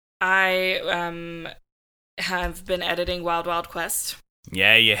I have been editing Wild Wild Quest.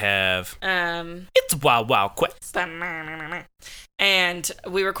 Yeah, you have. It's Wild Wild Quest. And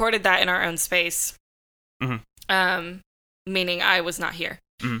we recorded that in our own space. Mm-hmm. Meaning I was not here.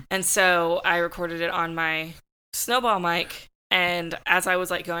 Mm-hmm. And so I recorded it on my Snowball mic. And as I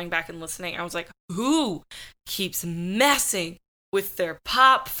was like going back and listening, I was like, who keeps messing with their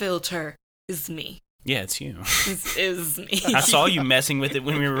pop filter? Is me. Yeah, it's you. Is me. I saw you messing with it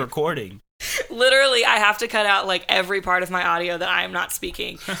when we were recording. Literally, I have to cut out like every part of my audio that I am not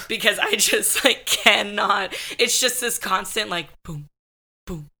speaking because I just like cannot. It's just this constant like boom,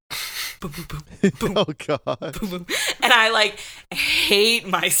 boom, boom, boom, boom, boom. Oh god. Boom, boom. And I like hate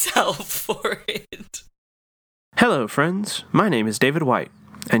myself for it. Hello, friends. My name is David White,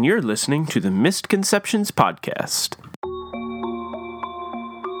 and you're listening to the Misconceptions Podcast.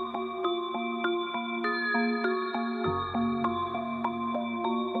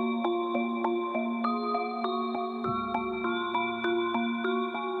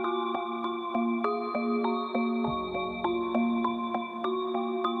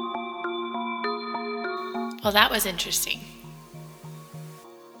 Well, that was interesting.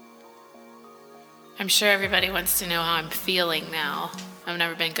 I'm sure everybody wants to know how I'm feeling now. I've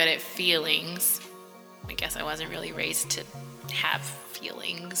never been good at feelings. I guess I wasn't really raised to have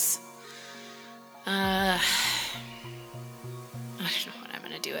feelings. I don't know what I'm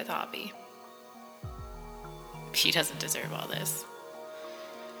going to do with Hoppy. She doesn't deserve all this.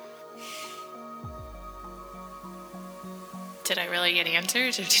 Did I really get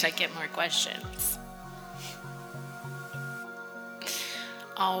answers, or did I get more questions?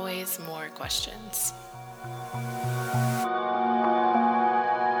 Always more questions.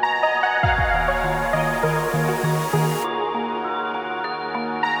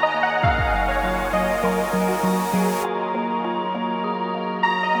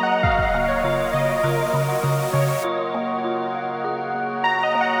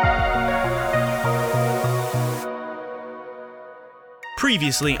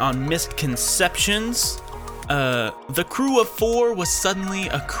 Previously on Misconceptions, the crew of 4 was suddenly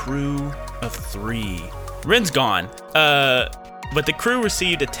a crew of 3. Ren's gone, but the crew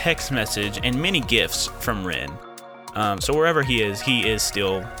received a text message and many gifts from Ren. So wherever he is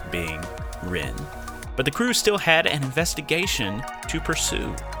still being Ren. But the crew still had an investigation to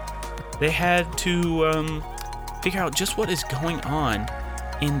pursue. They had to figure out just what is going on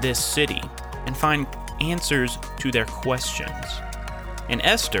in this city and find answers to their questions. And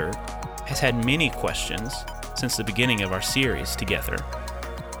Esther has had many questions since the beginning of our series together.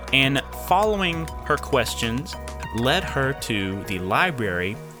 And following her questions led her to the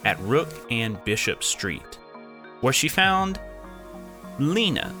library at Rook and Bishop Street, where she found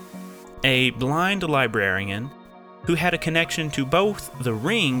Lena, a blind librarian who had a connection to both the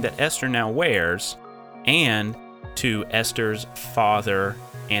ring that Esther now wears and to Esther's father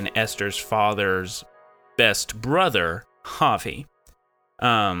and Esther's father's best brother, Javi.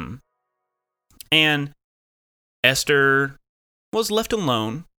 And Esther was left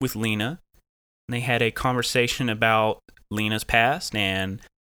alone with Lena. They had a conversation about Lena's past, and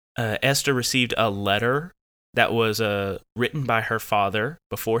Esther received a letter that was written by her father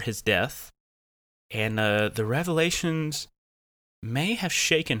before his death. And the revelations may have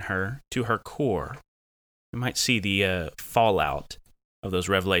shaken her to her core. We might see the fallout of those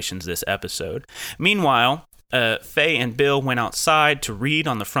revelations this episode. Meanwhile, Faye and Bill went outside to read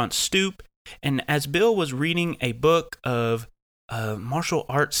on the front stoop, and as Bill was reading a book of martial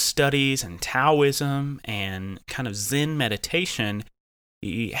arts studies and Taoism and kind of Zen meditation,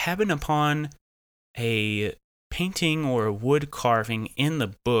 he happened upon a painting or a wood carving in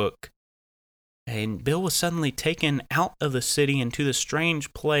the book, and Bill was suddenly taken out of the city into the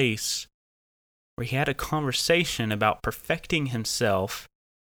strange place where he had a conversation about perfecting himself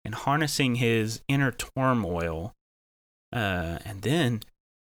and harnessing his inner turmoil. And then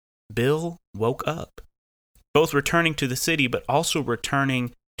Bill woke up, both returning to the city, but also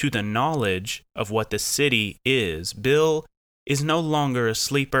returning to the knowledge of what the city is. Bill is no longer a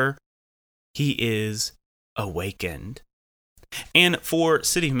sleeper. He is awakened. And for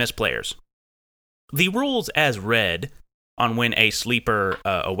City of Mist players, the rules as read on when a sleeper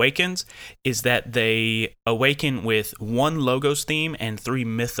awakens is that they awaken with 1 Logos theme and 3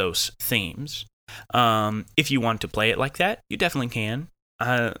 Mythos themes. If you want to play it like that, you definitely can.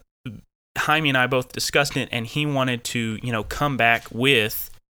 Jaime and I both discussed it, and he wanted to, come back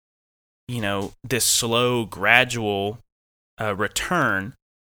with, this slow, gradual return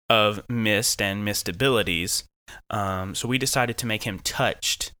of Mist and Mist abilities. So we decided to make him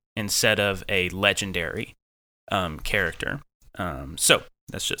touched instead of a legendary character. So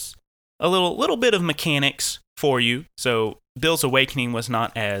That's just a little bit of mechanics for you. So Bill's awakening was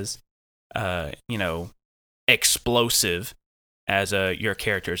not as, explosive as your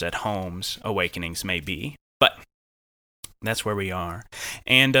characters at home's awakenings may be. But that's where we are.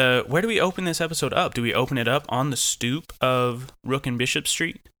 And where do we open this episode up? Do we open it up on the stoop of Rook and Bishop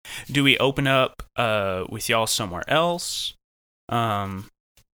Street? Do we open up with y'all somewhere else? I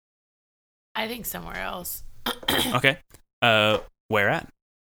think somewhere else. Okay. Where at?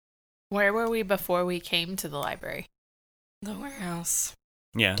 Where were we before we came to the library? The warehouse.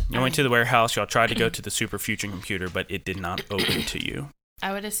 Yeah, you went to the warehouse. Y'all tried to go to the super future computer, but it did not open to you.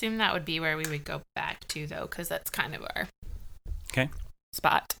 I would assume that would be where we would go back to, though, because that's kind of our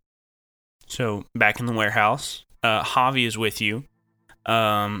spot. So back in the warehouse, Javi is with you,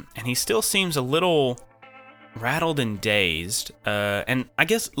 and he still seems a little rattled and dazed. And I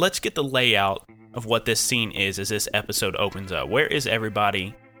guess let's get the layout of what this scene is as this episode opens up. Where is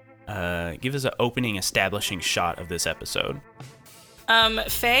everybody? Give us an opening establishing shot of this episode.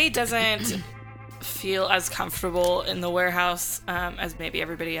 Faye doesn't feel as comfortable in the warehouse as maybe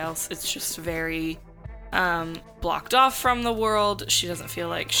everybody else. It's just very blocked off from the world. She doesn't feel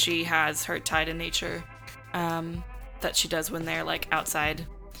like she has her tie to nature that she does when they're like outside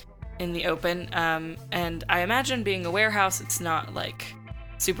in the open. And I imagine being a warehouse, it's not like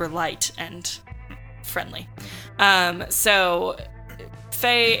super light and friendly. So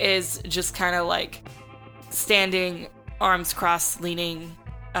Faye is just kind of like standing, arms crossed, leaning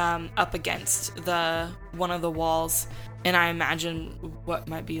up against one of the walls, and I imagine what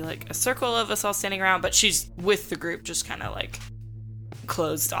might be like a circle of us all standing around, but she's with the group, just kind of like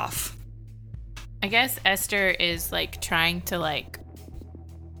closed off. I guess Esther is like trying to like,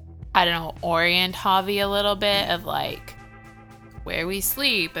 I don't know, orient Javi a little bit of like where we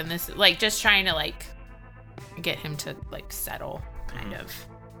sleep, and this like just trying to like get him to like settle kind of.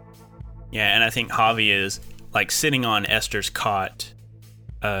 Yeah, and I think Javi is like sitting on Esther's cot,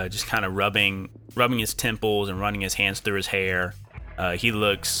 just kind of rubbing his temples and running his hands through his hair. He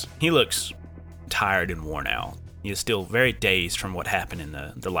looks tired and worn out. He is still very dazed from what happened in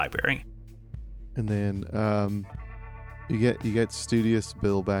the library. And then you get Studious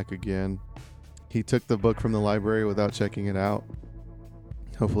Bill back again. He took the book from the library without checking it out.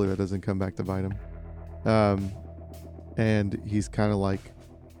 Hopefully that doesn't come back to bite him. And he's kind of like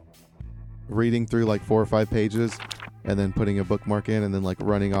reading through like 4 or 5 pages and then putting a bookmark in and then like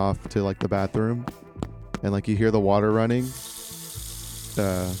running off to like the bathroom, and like you hear the water running,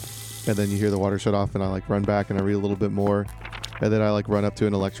 and then you hear the water shut off, and I like run back and I read a little bit more, and then I like run up to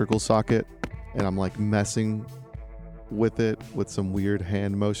an electrical socket and I'm like messing with it with some weird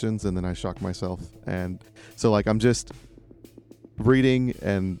hand motions, and then I shock myself. And so like I'm just reading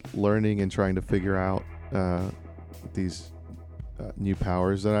and learning and trying to figure out these new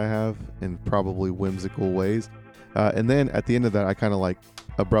powers that I have in probably whimsical ways. And then at the end of that, I kind of like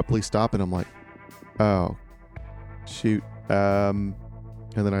abruptly stop and I'm like, oh, shoot. And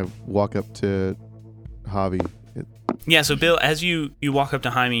then I walk up to Javi. Yeah, so Bill, as you walk up to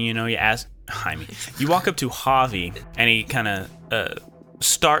Jaime, you walk up to Javi, and he kind of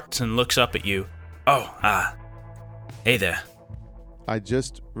starts and looks up at you. Oh, hey there. I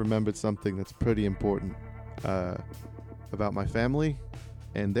just remembered something that's pretty important about my family,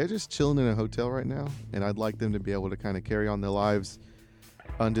 and they're just chilling in a hotel right now, and I'd like them to be able to kind of carry on their lives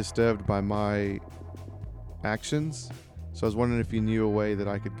undisturbed by my actions. So I was wondering if you knew a way that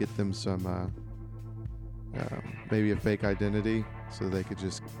I could get them some maybe a fake identity, so they could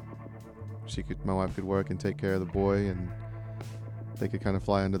just my wife could work and take care of the boy, and they could kind of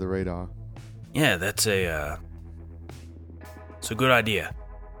fly under the radar. Yeah, it's a good idea.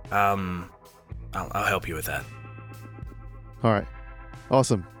 I'll help you with that. All right,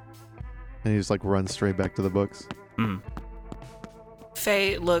 awesome. And he just like runs straight back to the books.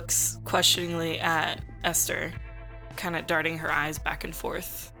 Faye looks questioningly at Esther, kind of darting her eyes back and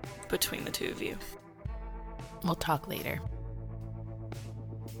forth between the two of you. We'll talk later.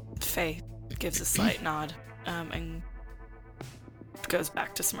 Faye gives a slight nod and goes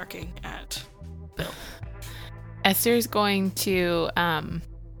back to smirking at Bill. Esther's going to,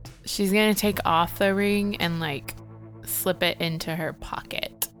 she's going to take off the ring and like slip it into her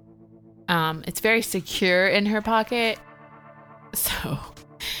pocket. It's very secure in her pocket, so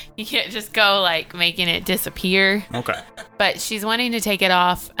you can't just go like making it disappear. Okay. But she's wanting to take it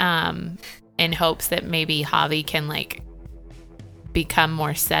off in hopes that maybe Javi can like become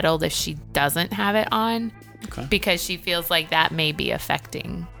more settled if she doesn't have it on. Okay. Because she feels like that may be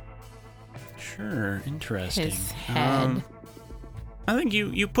affecting Sure, interesting. his head. I think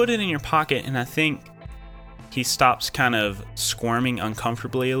you put it in your pocket, and I think he stops kind of squirming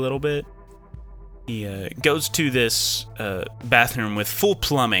uncomfortably a little bit. He goes to this bathroom with full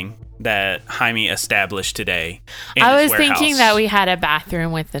plumbing that Jaime established today in I his was thinking warehouse. that we had a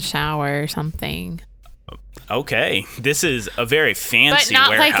bathroom with a shower or something. Okay, this is a very fancy But not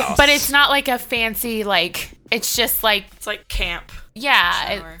warehouse. but it's not like a fancy, like, it's just like, It's like camp.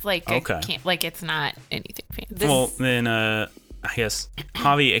 yeah, Shower. it's like Okay. a camp, like it's not anything fancy. This- Well, then I guess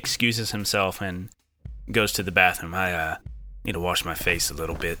Javi excuses himself and goes to the bathroom. I need to wash my face a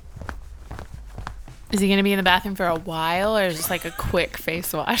little bit. Is he going to be in the bathroom for a while or just like a quick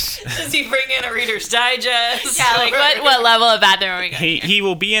face wash? Does he bring in a Reader's Digest? Yeah, like what level of bathroom are we going? He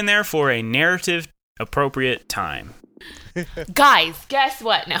will be in there for a narrative appropriate time. Guys, guess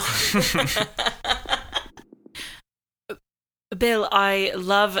what? No. Bill, I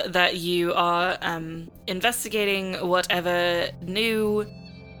love that you are investigating whatever new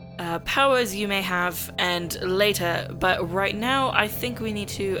powers you may have and later, but right now I think we need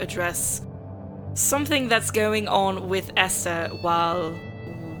to address something that's going on with Esther while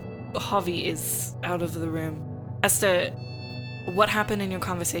Javi is out of the room. Esther, what happened in your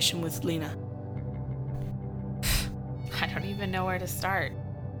conversation with Lena? I don't even know where to start.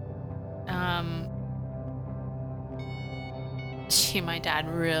 My dad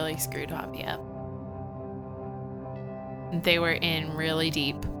really screwed Javi up. They were in really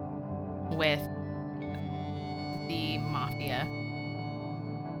deep with the mafia.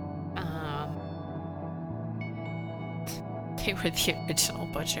 They were the original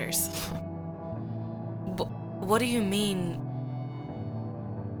butchers. What do you mean?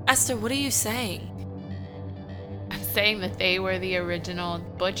 Esther, what are you saying? I'm saying that they were the original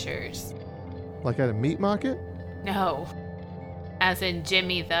butchers. Like at a meat market? No. As in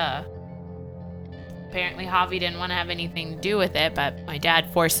Jimmy the. Apparently Javi didn't want to have anything to do with it, but my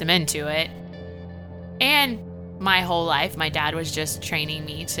dad forced him into it. And my whole life, my dad was just training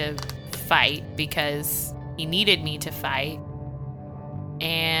me to fight because he needed me to fight.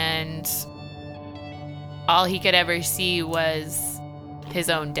 And all he could ever see was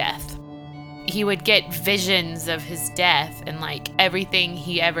his own death. He would get visions of his death, and like everything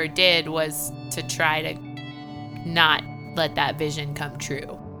he ever did was to try to not let that vision come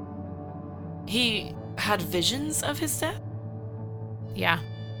true. He had visions of his death? Yeah.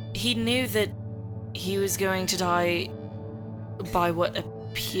 He knew that he was going to die by what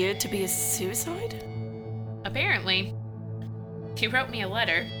appeared to be a suicide? Apparently, he wrote me a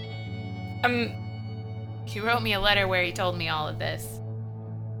letter. He wrote me a letter where he told me all of this.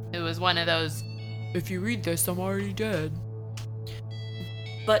 It was one of those, if you read this, I'm already dead.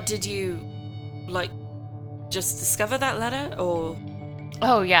 But did you, like, just discover that letter, or...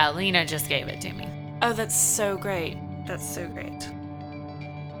 Oh yeah, Lena just gave it to me. Oh, that's so great. That's so great.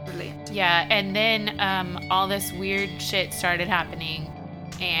 Brilliant. Yeah, and then all this weird shit started happening,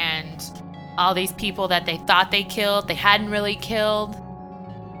 and all these people that they thought they killed, they hadn't really killed.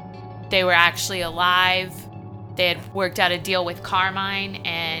 They were actually alive. They had worked out a deal with Carmine,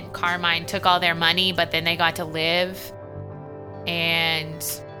 and Carmine took all their money, but then they got to live. And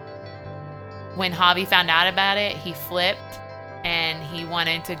when Javi found out about it, he flipped, and he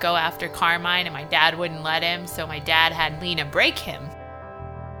wanted to go after Carmine, and my dad wouldn't let him, so my dad had Lena break him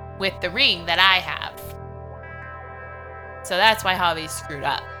with the ring that I have. So that's why Javi screwed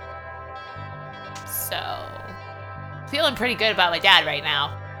up. So, feeling pretty good about my dad right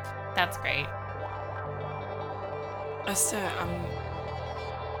now. That's great. Esther,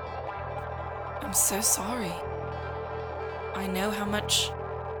 I'm so sorry. I know how much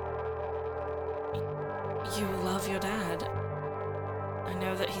you love your dad. I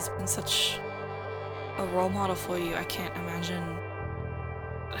know that he's been such a role model for you. I can't imagine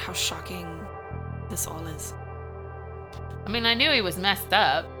how shocking this all is. I mean, I knew he was messed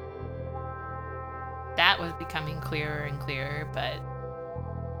up. That was becoming clearer and clearer, but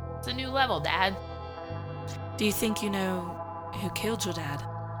it's a new level, Dad. Do you think you know who killed your dad?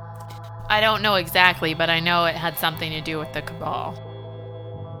 I don't know exactly, but I know it had something to do with the Cabal.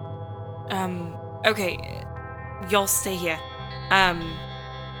 Okay, y'all stay here.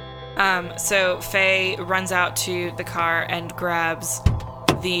 So Faye runs out to the car and grabs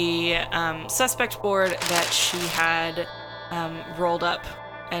the suspect board that she had rolled up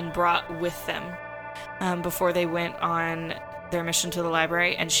and brought with them before they went on their mission to the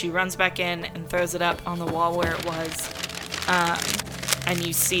library, and she runs back in and throws it up on the wall where it was. And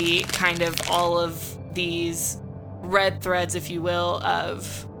you see kind of all of these red threads, if you will,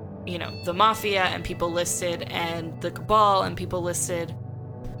 of, you know, the Mafia and people listed, and the Cabal and people listed.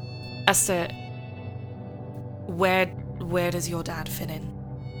 Esther, where does your dad fit in?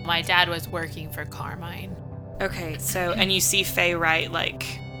 My dad was working for Carmine. Okay, so, and you see Faye write, like,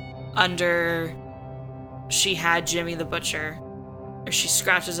 under she had Jimmy the Butcher, or she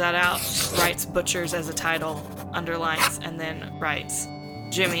scratches that out, writes Butchers as a title, underlines, and then writes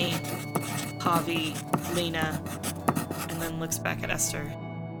Jimmy, Javi, Lena, and then looks back at Esther.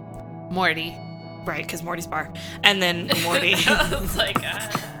 Morty. Right, because Morty's bar. And then Morty. It's like,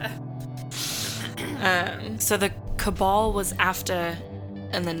 So the Cabal was after,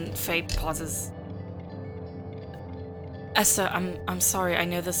 and then Faye pauses. Esther, I'm sorry. I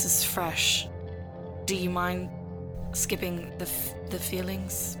know this is fresh. Do you mind skipping the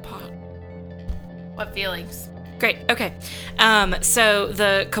feelings part? what feelings? Great. Okay. So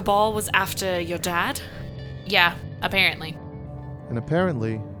the Cabal was after your dad. Yeah, apparently. And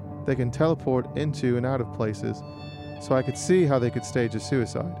apparently, they can teleport into and out of places, so I could see how they could stage a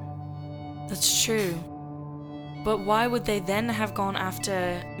suicide. That's true. But why would they then have gone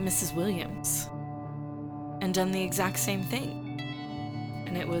after Mrs. Williams and done the exact same thing?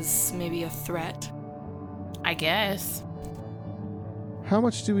 And it was maybe a threat. I guess. How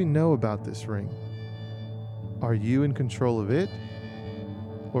much do we know about this ring? Are you in control of it?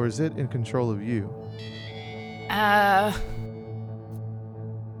 Or is it in control of you?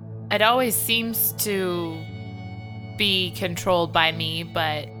 It always seems to be controlled by me,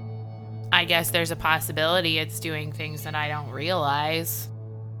 but I guess there's a possibility it's doing things that I don't realize.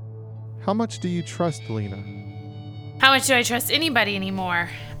 How much do you trust Lena? How much do I trust anybody anymore?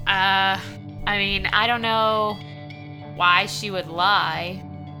 I mean, I don't know why she would lie.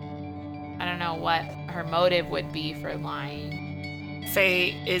 I don't know what her motive would be for lying.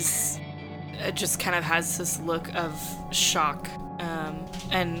 Faye is just kind of has this look of shock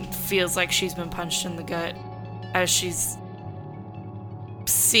and feels like she's been punched in the gut as she's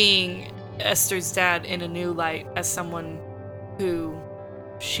seeing Esther's dad in a new light as someone who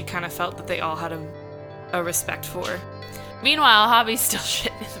she kind of felt that they all had a respect for. Meanwhile, Javi's still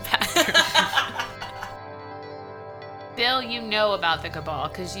shitting in the bathroom. Bill, you know about the Cabal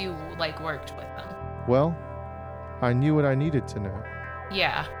because you, worked with them. Well, I knew what I needed to know.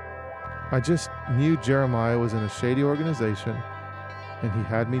 Yeah. I just knew Jeremiah was in a shady organization, and he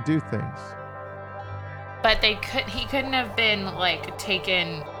had me do things. But he couldn't have been,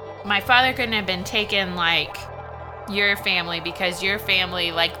 taken... My father couldn't have been taken, your family, because your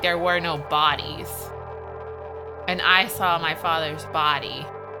family, there were no bodies. And I saw my father's body.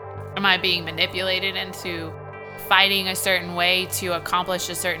 Am I being manipulated into fighting a certain way to accomplish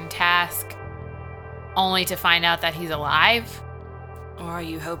a certain task, only to find out that he's alive? Or are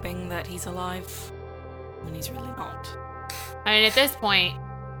you hoping that he's alive when he's really not? I mean, at this point,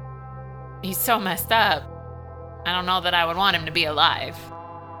 he's so messed up. I don't know that I would want him to be alive.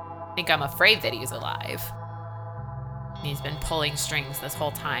 I think I'm afraid that he's alive. He's been pulling strings this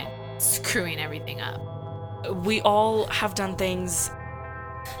whole time, screwing everything up. We all have done things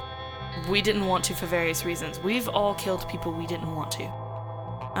we didn't want to for various reasons. We've all killed people we didn't want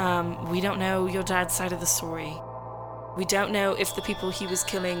to. We don't know your dad's side of the story. We don't know if the people he was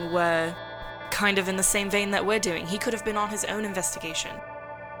killing were kind of in the same vein that we're doing. He could have been on his own investigation.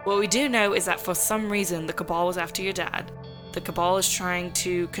 What we do know is that for some reason the Cabal was after your dad. The Cabal is trying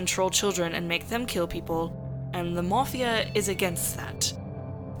to control children and make them kill people, and the Mafia is against that.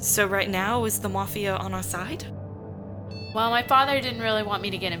 So right now, is the Mafia on our side? Well, my father didn't really want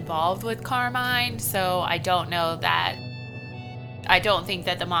me to get involved with Carmine, so I don't think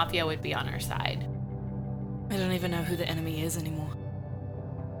that the Mafia would be on our side. I don't even know who the enemy is anymore.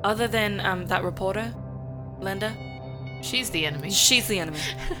 Other than that reporter, Linda. She's the enemy. She's the enemy.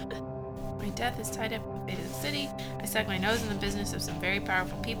 My death is tied up with the fate of the city. I stuck my nose in the business of some very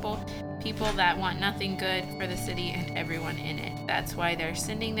powerful people that want nothing good for the city and everyone in it. That's why they're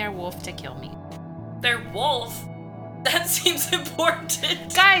sending their wolf to kill me. Their wolf? That seems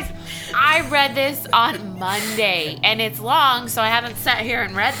important. Guys, I read this on Monday, and it's long, so I haven't sat here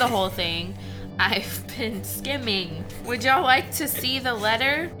and read the whole thing. I've been skimming. Would y'all like to see the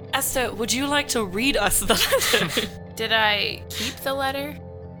letter? Esther, would you like to read us the letter? Did I keep the letter?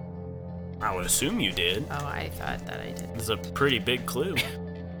 I would assume you did. Oh, I thought that I did. It's a pretty big clue.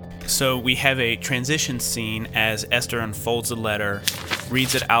 So we have a transition scene as Esther unfolds the letter,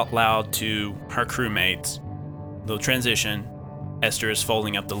 reads it out loud to her crewmates. The transition, Esther is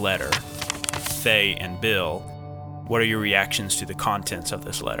folding up the letter. Faye and Bill, what are your reactions to the contents of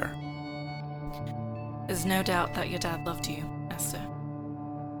this letter? There's no doubt that your dad loved you, Esther.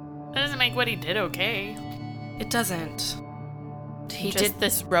 That doesn't make what he did okay. It doesn't. He Just did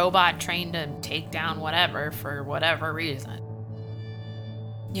this robot trained to take down whatever for whatever reason.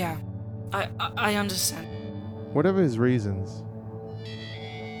 Yeah, I understand. Whatever his reasons,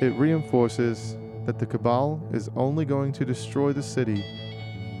 it reinforces that the Cabal is only going to destroy the city,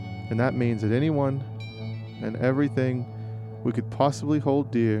 and that means that anyone and everything we could possibly hold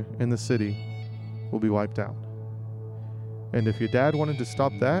dear in the city will be wiped out. And if your dad wanted to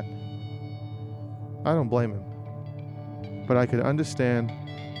stop that, I don't blame him. But I could understand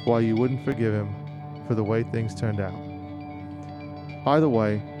why you wouldn't forgive him for the way things turned out. Either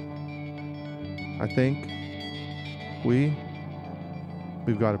way, I think we've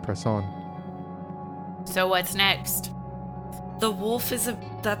got to press on. So what's next? The wolf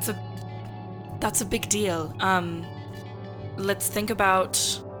that's a big deal. Let's think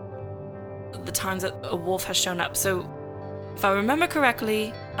about the times that a wolf has shown up. So, if I remember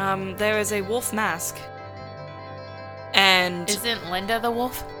correctly, there is a wolf mask. And Isn't Linda the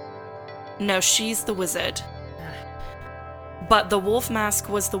wolf? no, she's the wizard. But the wolf mask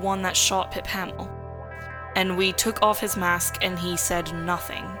was the one that shot Pip Hamill. And we took off his mask and he said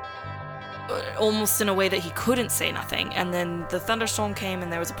nothing. Almost in a way that he couldn't say nothing. And then the thunderstorm came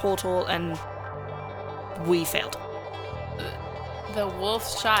and there was a portal and we failed. The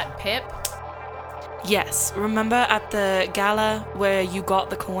wolf shot Pip? Yes. Remember at the gala where you got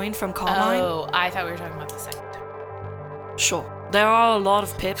the coin from Carmine? Oh, I thought we were talking about the second. Sure. There are a lot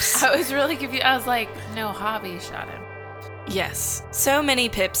of Pips. I was really confused. I was like, no, Hobby shot him. Yes. So many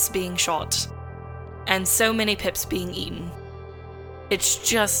Pips being shot. And so many Pips being eaten. It's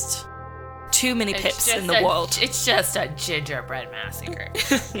just too many Pips in the world. It's just a gingerbread massacre.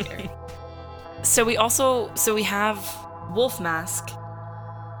 So we have wolf mask.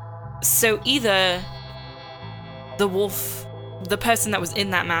 So either the person that was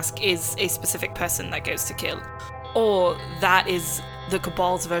in that mask is a specific person that goes to kill, or that is the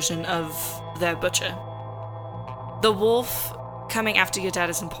Cabal's version of their butcher. The wolf coming after your dad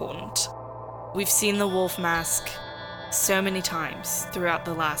is important. We've seen the wolf mask so many times throughout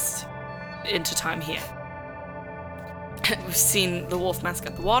the last intertime here. We've seen the wolf mask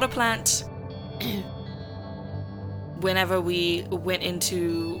at the water plant. Whenever we went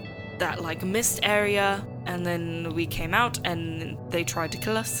into that mist area and then we came out and they tried to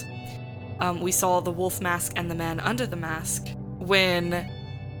kill us. We saw the wolf mask and the man under the mask when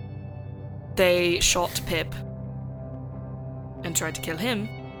they shot Pip and tried to kill him.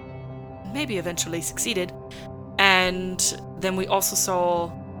 Maybe eventually succeeded. And then we also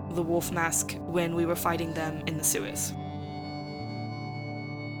saw the wolf mask when we were fighting them in the sewers.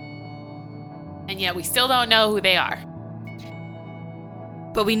 And yet we still don't know who they are.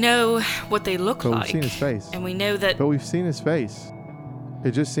 But we know what they look But like. we've seen his face. And we know that But we've seen his face.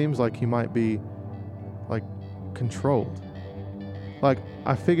 It just seems like he might be, controlled.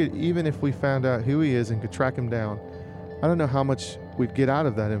 I figured even if we found out who he is and could track him down, I don't know how much we'd get out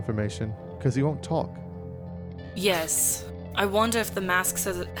of that information, because he won't talk. yes, I wonder if the mask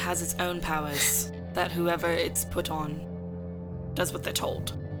has its own powers, that whoever it's put on does what they're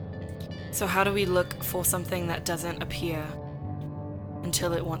told. So how do we look for something that doesn't appear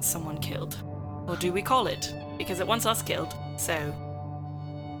until it wants someone killed? Or do we call it? Because it wants us killed, so...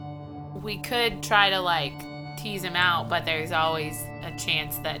 We could try to tease him out, but there's always a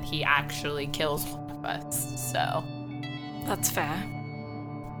chance that he actually kills one of us, so... That's fair.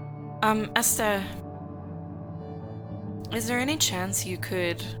 Esther, is there any chance you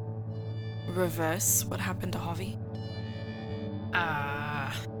could reverse what happened to Javi?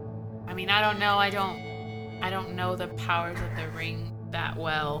 I mean, I don't know. I don't know the powers of the ring that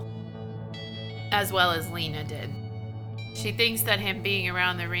well as Lena did. She thinks that him being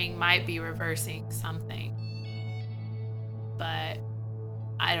around the ring might be reversing something. But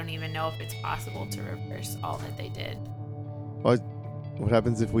I don't even know if it's possible to reverse all that they did. What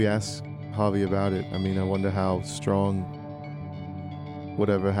happens if we ask Javi about it? I mean, I wonder how strong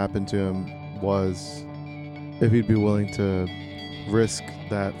whatever happened to him was. If he'd be willing to risk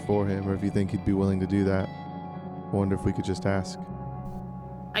that for him, or if you think he'd be willing to do that. I wonder if we could just ask.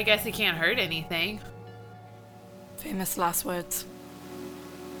 I guess it can't hurt anything. Famous last words.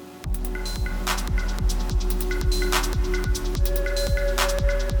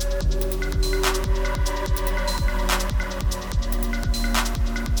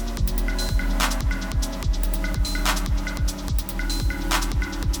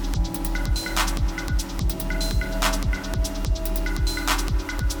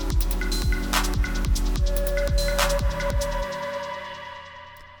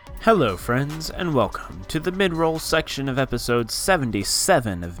 Hello, friends, and welcome to the mid-roll section of episode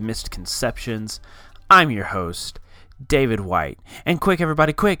 77 of Misconceptions. I'm your host, David White. And quick,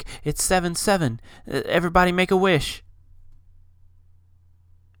 everybody, quick, it's 7-7. Everybody make a wish.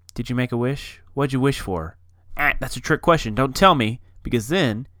 Did you make a wish? What'd you wish for? That's a trick question. Don't tell me, because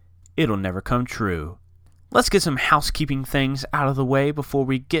then it'll never come true. Let's get some housekeeping things out of the way before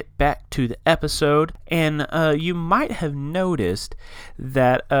we get back to the episode. And you might have noticed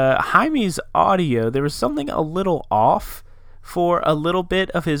that Jaime's audio, there was something a little off for a little bit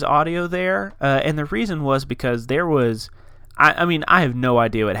of his audio there. And the reason was because there was, I mean, I have no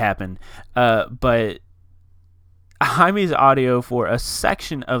idea what happened, but Jaime's audio for a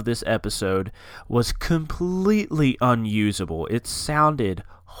section of this episode was completely unusable. It sounded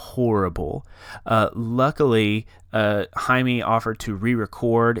horrible. Luckily, Jaime offered to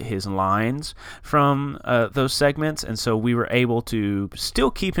re-record his lines from those segments, and so we were able to still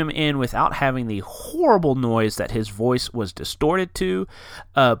keep him in without having the horrible noise that his voice was distorted to,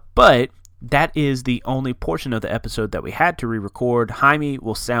 but that is the only portion of the episode that we had to re-record. Jaime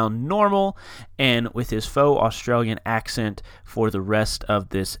will sound normal and with his faux Australian accent for the rest of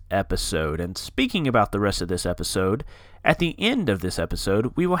this episode. And speaking about the rest of this episode, at the end of this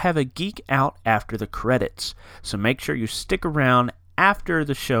episode, we will have a geek out after the credits. So make sure you stick around after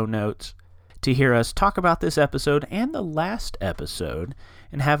the show notes to hear us talk about this episode and the last episode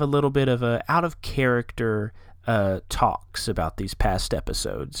and have a little bit of a out-of-character talks about these past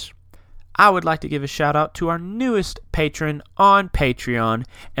episodes. I would like to give a shout out to our newest patron on Patreon.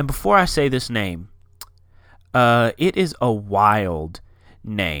 And before I say this name, it is a wild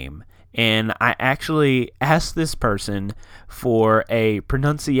name. And I actually asked this person for a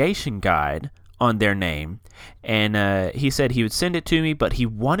pronunciation guide on their name. And he said he would send it to me, but he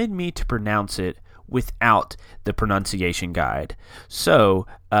wanted me to pronounce it without the pronunciation guide. So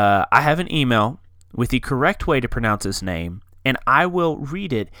I have an email with the correct way to pronounce his name, and I will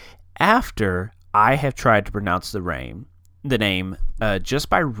read it after I have tried to pronounce the name just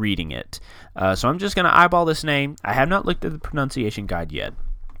by reading it. So I'm just going to eyeball this name. I have not looked at the pronunciation guide yet.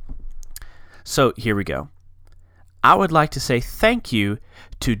 So here we go. I would like to say thank you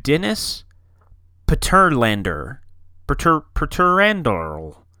to Dennis Peterlander.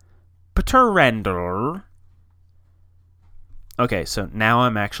 Peterlander. Okay, so now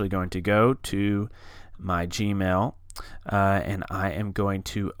I'm actually going to go to my Gmail. And I am going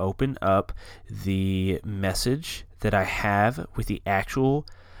to open up the message that I have with the actual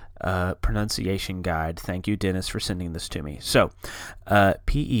pronunciation guide. Thank you, Dennis, for sending this to me. So,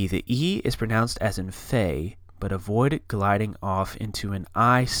 P-E, the E is pronounced as in Faye, but avoid it gliding off into an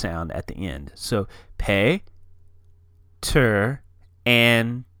I sound at the end. So, Pe, Ter,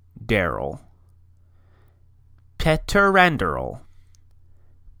 and Daryl. Peteranderl.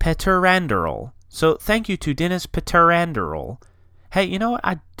 So thank you to Dennis Peteranderl. Hey, you know what?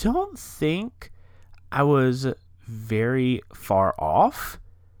 I don't think I was very far off.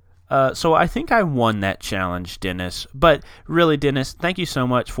 So I think I won that challenge, Dennis. But really, Dennis, thank you so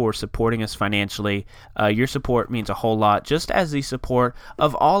much for supporting us financially. Your support means a whole lot, just as the support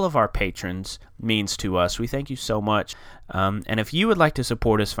of all of our patrons means to us. We thank you so much. And if you would like to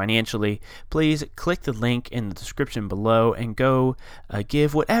support us financially, please click the link in the description below and go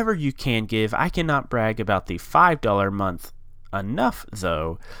give whatever you can give. I cannot brag about the $5 a month enough,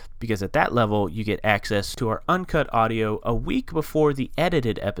 though, because at that level you get access to our uncut audio a week before the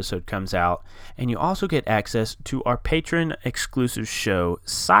edited episode comes out, and you also get access to our patron exclusive show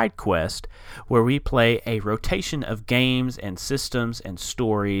Side Quest, where we play a rotation of games and systems and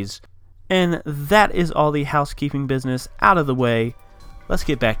stories. And that is all the housekeeping business out of the way. Let's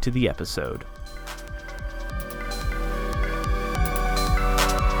get back to the episode.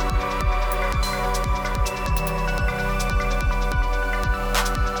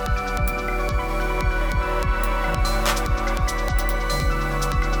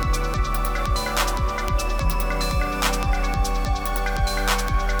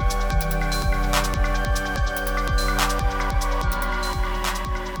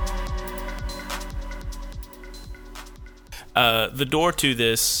 The door to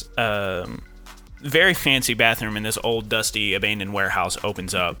this very fancy bathroom in this old, dusty, abandoned warehouse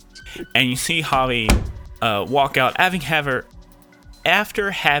opens up, and you see Javi walk out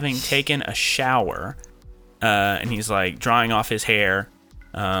after having taken a shower, and he's like drying off his hair,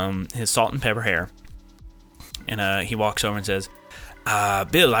 his salt and pepper hair, and he walks over and says,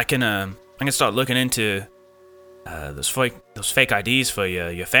 "Bill, I can start looking into those fake IDs for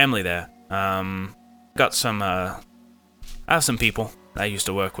your family there. Got some." I have some people I used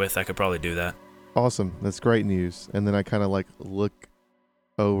to work with. I could probably do that." Awesome. That's great news. And then I kind of like look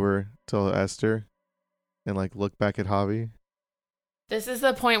over to Esther and like look back at Javi. This is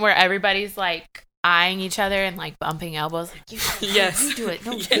the point where everybody's like eyeing each other and like bumping elbows. Like, Yes. You do it.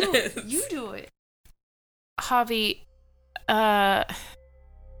 No, Yes. you do it. Javi,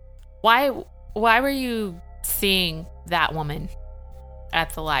 why were you seeing that woman?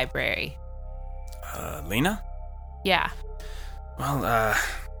 at the library. Lena? Yeah. Well,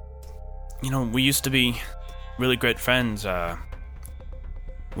 we used to be really great friends.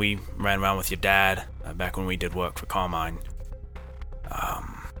 We ran around with your dad back when we did work for Carmine.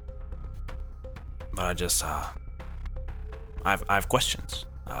 But I just, I have questions.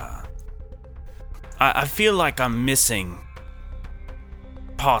 I feel like I'm missing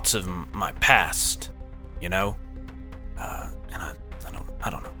parts of my past, and I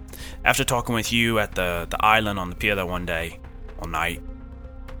don't know. After talking with you at the island on the pier that one night,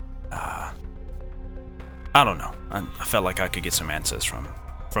 I don't know. I felt like I could get some answers from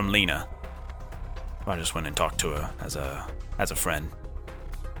Lena. I just went and talked to her as a friend.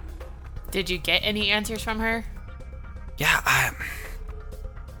 Did you get any answers from her? Yeah, I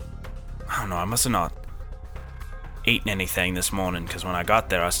don't know. I must have not eaten anything this morning, because when I got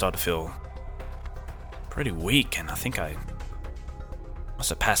there, I started to feel pretty weak, and I think I must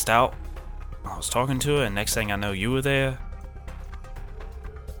have passed out. I was talking to her, and next thing I know, you were there.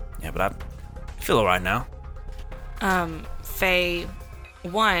 Yeah, but I feel alright now. Faye,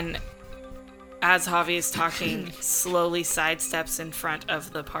 one, as Javi is talking, slowly sidesteps in front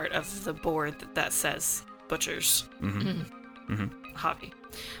of the part of the board that says butchers. Javi.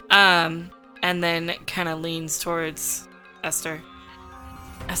 And then kind of leans towards Esther.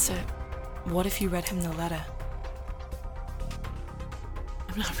 Esther, what if you read him the letter?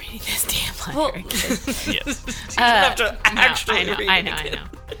 I'm not reading this damn letter Well, again. Yes. You have to actually read I it know.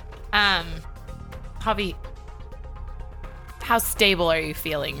 again. Javi, how stable are you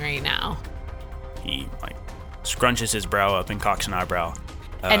feeling right now? He, scrunches his brow up and cocks an eyebrow.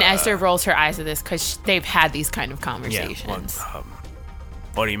 And Esther rolls her eyes at this because they've had these kind of conversations. Yeah,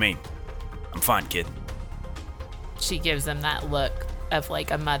 what do you mean? I'm fine, kid. She gives them that look of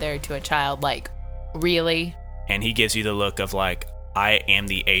a mother to a child, really? And he gives you the look of I am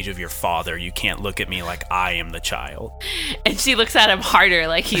the age of your father. You can't look at me like I am the child. And she looks at him harder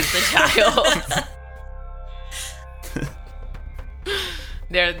like he's the child.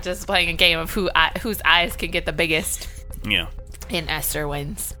 They're just playing a game of whose eyes can get the biggest. Yeah. And Esther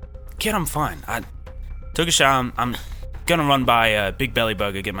wins. Kid, I'm fine. I took a shower. I'm gonna run by Big Belly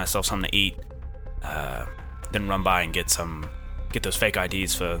Burger, get myself something to eat. Then run by and get those fake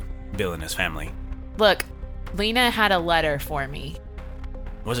IDs for Bill and his family. Look, Lena had a letter for me.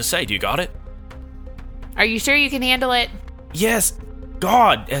 What does it say? Do you got it? Are you sure you can handle it? Yes.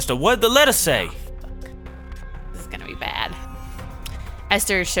 God, Esther, what did the letter say? This is gonna be bad.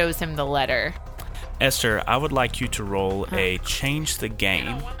 Esther shows him the letter. Esther, I would like you to roll a change the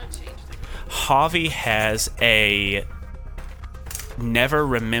game. Javi has a never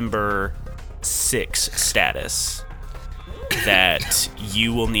remember 6 status that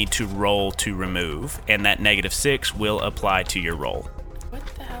you will need to roll to remove, and that -6 will apply to your roll. What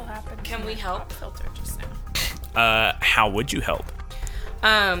the hell happened? Can we help? Filter just now. How would you help?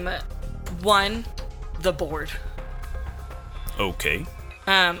 One, the board. Okay.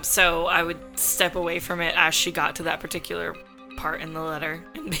 So I would step away from it as she got to that particular part in the letter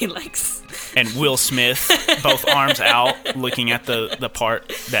and be like... And Will Smith, both arms out, looking at the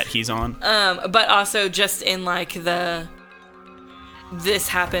part that he's on. But also just in this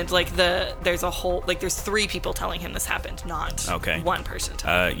happened, there's a whole, there's 3 people telling him this happened, not one person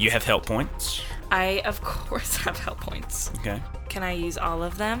telling him. You have help points. I, of course, have help points. Okay. Can I use all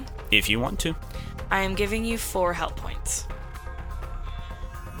of them? If you want to. I am giving you 4 help points.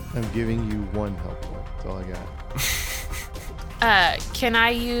 I'm giving you 1 help point. That's all I got. Can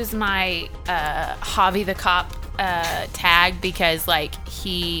I use my Javi the cop tag because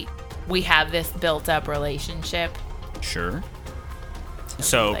we have this built up relationship? Sure.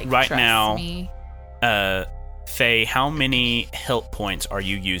 So he, right trusts now, me. Faye, how many help points are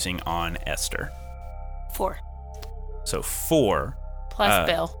you using on Esther? 4. So 4. Plus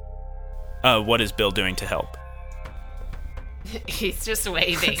Bill. What is Bill doing to help? He's just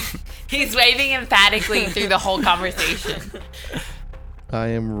waving. He's waving emphatically through the whole conversation. I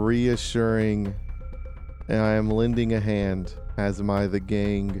am reassuring, and I am lending a hand as the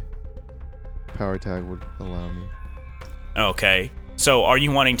gang power tag would allow me. Okay. So are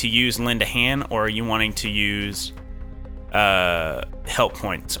you wanting to use lend a hand, or are you wanting to use help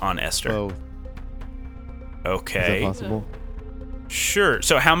points on Esther? Both. Okay. Is that possible? Sure.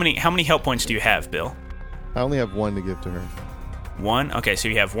 So how many help points do you have, Bill? I only have 1 to give to her. 1? Okay, so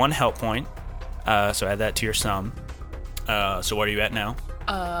you have 1 help point. So add that to your sum. So what are you at now?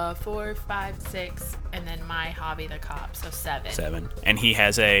 4, 5, 6, and then my Javi the cop, so 7. 7. And he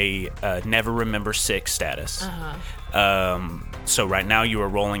has a never remember 6 status. So right now you are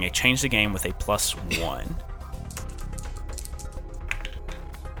rolling a change the game with a +1.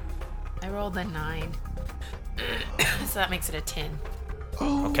 rolled a 9. So that makes it a 10.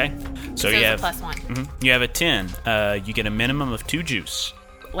 Okay. So it's you a have +1. You have a 10. You get a minimum of 2 juice.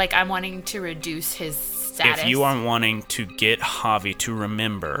 Like, I'm wanting to reduce his status. If you are wanting to get Javi to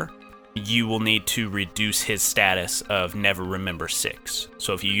remember, you will need to reduce his status of never remember 6.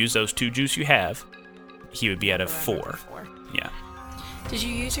 So if you use those 2 juice you have, he would be at a 4. Yeah. Did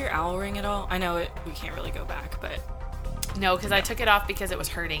you use your owl ring at all? I know we can't really go back, but... No, because I took it off because it was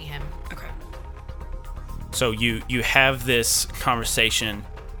hurting him. Okay. So you have this conversation.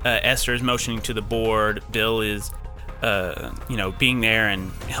 Esther is motioning to the board. Bill is, being there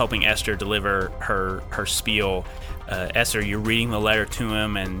and helping Esther deliver her spiel. Esther, you're reading the letter to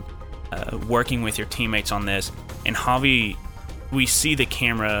him and working with your teammates on this. And Javi, we see the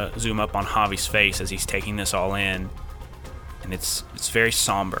camera zoom up on Javi's face as he's taking this all in, and it's very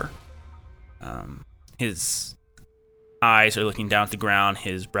somber. His eyes are looking down at the ground.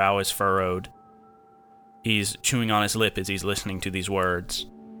 His brow is furrowed. He's chewing on his lip as he's listening to these words.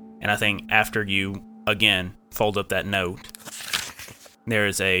 And I think after you, again, fold up that note, there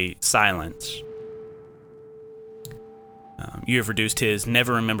is a silence. You have reduced his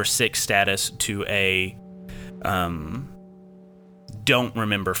never remember 6 status to a don't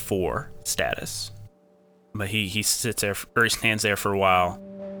remember 4 status. But he sits there, or he stands there for a while.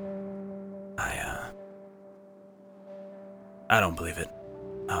 I don't believe it.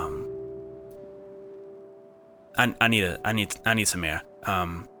 I need some air.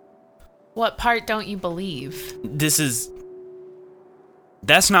 What part don't you believe? That's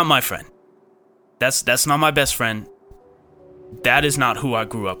not my friend. That's not my best friend. That is not who I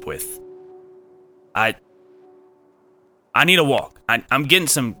grew up with. I need a walk. I'm getting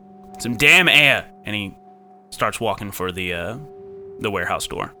some damn air. And he starts walking for the warehouse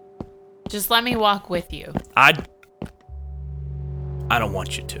door. Just let me walk with you. I don't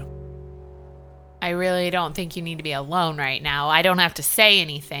want you to. I really don't think you need to be alone right now. I don't have to say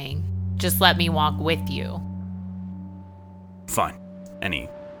anything. Just let me walk with you. Fine. And he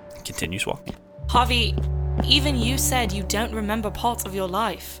continues walking. Javi, even you said you don't remember parts of your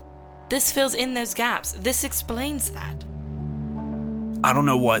life. This fills in those gaps. This explains that. I don't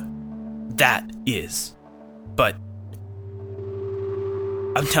know what that is, but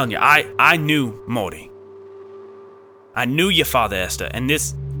I'm telling you, I knew Mori. I knew your father, Esther, and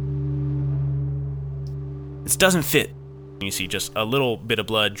this doesn't fit. You see just a little bit of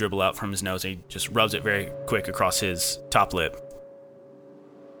blood dribble out from his nose. He just rubs it very quick across his top lip.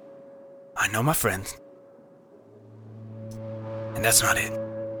 I know my friends, and that's not it.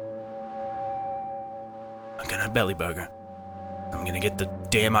 I'm gonna belly burger. I'm gonna get the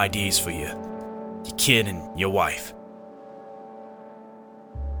damn IDs for you, your kid and your wife.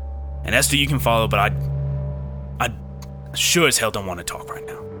 And Esther, you can follow, but I sure as hell don't want to talk right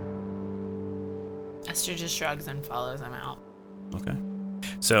now. Esther just shrugs and follows him out. Okay.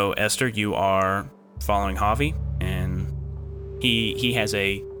 So, Esther, you are following Javi, and he has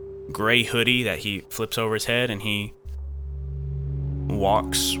a gray hoodie that he flips over his head, and he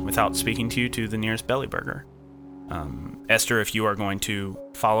walks without speaking to you to the nearest belly burger. Esther, if you are going to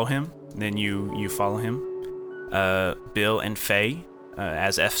follow him, then you follow him. Bill and Faye,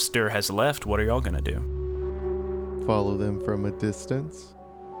 as Esther has left, what are y'all going to do? Follow them from a distance.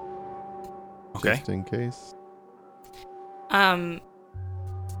 Okay. Just in case. Can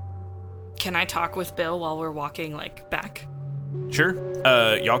I talk with Bill while we're walking, back? Sure.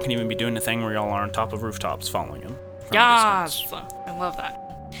 Y'all can even be doing the thing where y'all are on top of rooftops following him. Yes! I love that.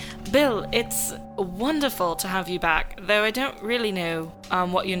 Bill, it's wonderful to have you back, though I don't really know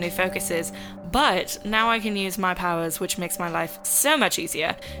what your new focus is, but now I can use my powers, which makes my life so much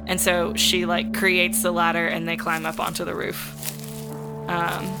easier. And so she, creates the ladder and they climb up onto the roof.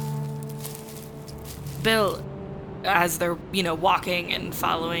 Bill, as they're, walking and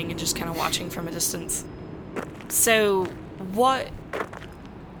following and just kind of watching from a distance. So what's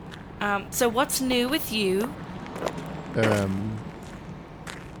new with you?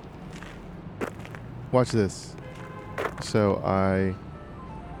 Watch this. So I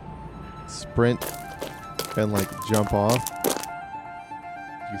sprint and jump off.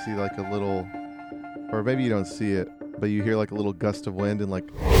 You see a little, or maybe you don't see it, but you hear a little gust of wind and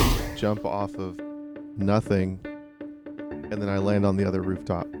jump off of nothing, and then I land on the other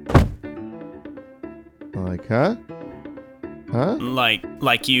rooftop. I'm like, huh?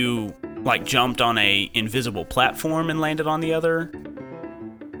 Like you jumped on a invisible platform and landed on the other?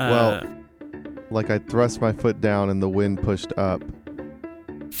 I thrust my foot down and the wind pushed up.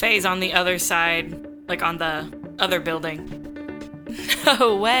 Faye's on the other side, on the other building.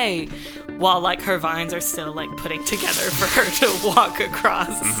 No way. while like her vines are still like putting together for her to walk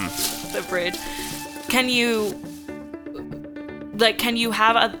across the bridge. Can you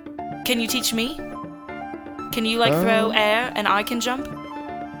teach me? Can you like throw air and I can jump?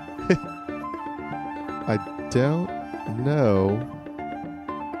 I don't know.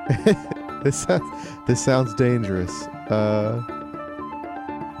 This sounds dangerous.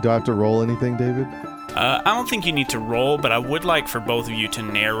 Do I have to roll anything, David? I don't think you need to roll, but I would like for both of you to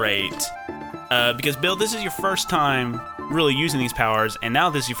narrate. Because, Bill, this is your first time really using these powers, and now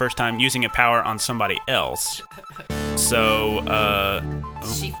this is your first time using a power on somebody else. So,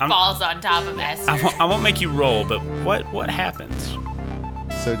 she falls on top of Esther. I won't make you roll, but what happens?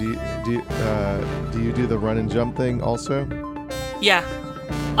 So do you do the run and jump thing also? Yeah.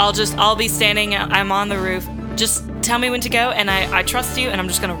 I'll be standing, I'm on the roof. Just tell me when to go, and I trust you, and I'm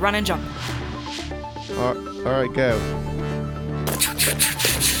just gonna run and jump. All right, go.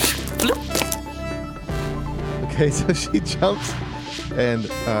 Okay, so she jumps,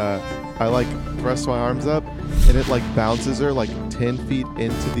 and I like thrust my arms up, and it like bounces her like 10 feet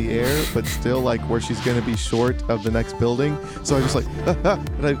into the air, but still like where she's gonna be short of the next building. So I just like,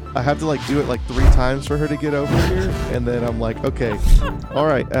 and I have to like do it like 3 times for her to get over here, and then I'm like, okay, all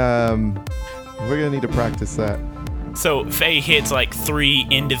right, we're gonna need to practice that. So Faye hits like 3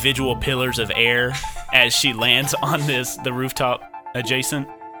 individual pillars of air as she lands on the rooftop adjacent.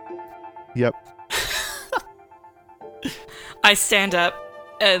 Yep. I stand up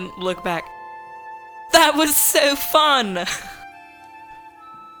and look back. That was so fun!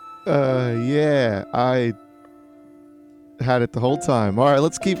 Yeah, I had it the whole time. All right,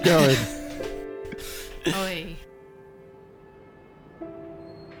 let's keep going. Oy.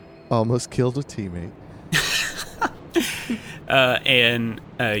 Almost killed a teammate. And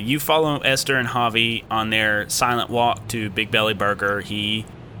you follow Esther and Javi on their silent walk to Big Belly Burger. He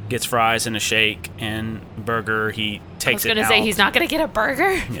gets fries and a shake, and Burger, he takes it out. I was going to say, he's not going to get a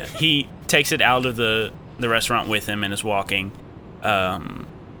burger? Yeah, he takes it out of the restaurant with him and is walking.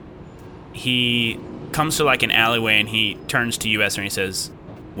 He comes to like an alleyway, and he turns to you, Esther, and he says,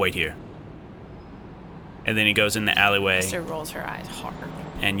 "Wait here." And then he goes in the alleyway. Esther rolls her eyes hard.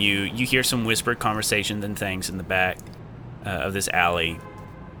 And you hear some whispered conversations and things in the back of this alley.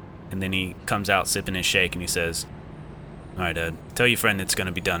 And then he comes out sipping his shake, and he says, "All right, tell your friend it's going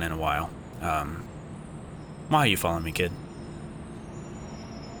to be done in a while. Why are you following me, kid?"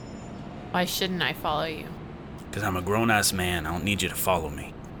 Why shouldn't I follow you? "Because I'm a grown-ass man. I don't need you to follow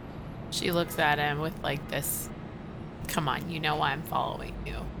me." She looks at him with like this, "Come on, you know why I'm following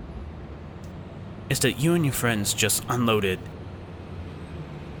you." "It's that you and your friends just unloaded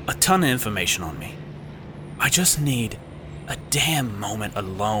a ton of information on me. I just need a damn moment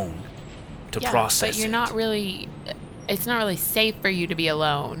alone to process it." But you're not really... It's not really safe for you to be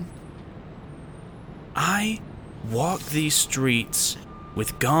alone. "I walked these streets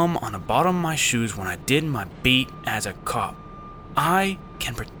with gum on the bottom of my shoes when I did my beat as a cop. I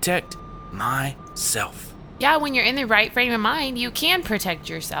can protect myself." Yeah, when you're in the right frame of mind, you can protect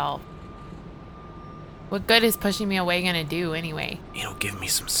yourself. What good is pushing me away gonna do anyway? "It'll give me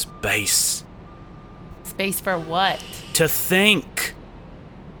some space." Space for what? "To think."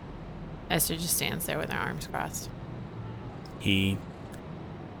 Esther just stands there with her arms crossed. He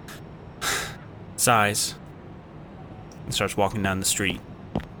sighs and starts walking down the street.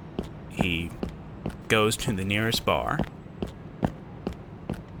 He goes to the nearest bar.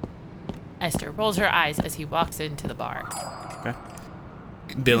 Esther rolls her eyes as he walks into the bar. Okay.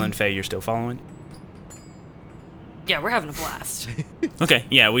 Bill and Faye, you're still following? Yeah, we're having a blast. Okay,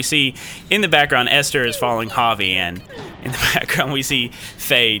 yeah, we see in the background Esther is following Javi, and in the background we see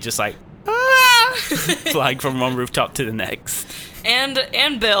Faye just like flying from one rooftop to the next. And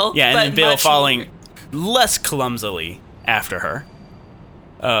Bill. Yeah, and but then Bill much following less clumsily after her.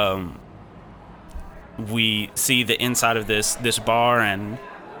 We see the inside of this bar, and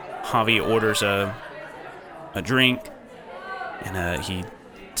Javi orders a drink, and he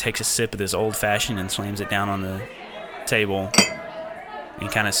takes a sip of this old fashioned and slams it down on the table. He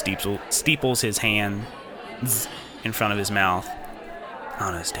kind of steeples his hand in front of his mouth. "I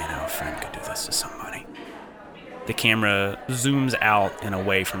don't understand how a friend could do this to somebody." The camera zooms out and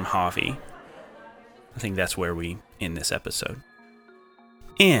away from Javi. I think that's where we end this episode.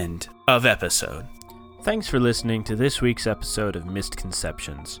 End of episode. Thanks for listening to this week's episode of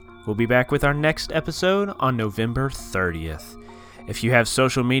Misconceptions. We'll be back with our next episode on November 30th. If you have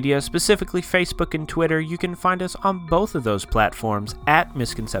social media, specifically Facebook and Twitter, you can find us on both of those platforms at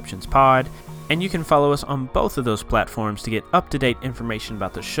MisconceptionsPod, and you can follow us on both of those platforms to get up-to-date information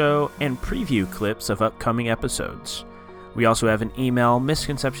about the show and preview clips of upcoming episodes. We also have an email,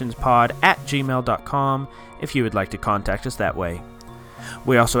 misconceptionspod@gmail.com, if you would like to contact us that way.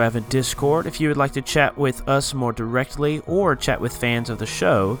 We also have a Discord. If you would like to chat with us more directly or chat with fans of the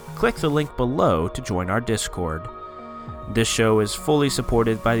show, click the link below to join our Discord. This show is fully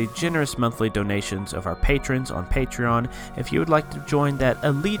supported by the generous monthly donations of our patrons on Patreon. If you would like to join that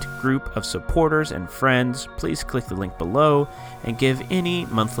elite group of supporters and friends, please click the link below and give any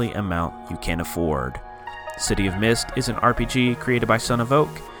monthly amount you can afford. City of Mist is an RPG created by Son of Oak.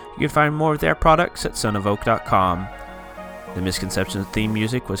 You can find more of their products at sonofoak.com. The Misconceptions theme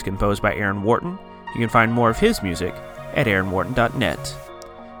music was composed by Aaron Wharton. You can find more of his music at aaronwharton.net.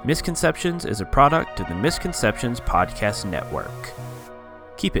 Misconceptions is a product of the Misconceptions Podcast Network.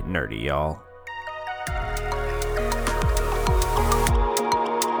 Keep it nerdy, y'all.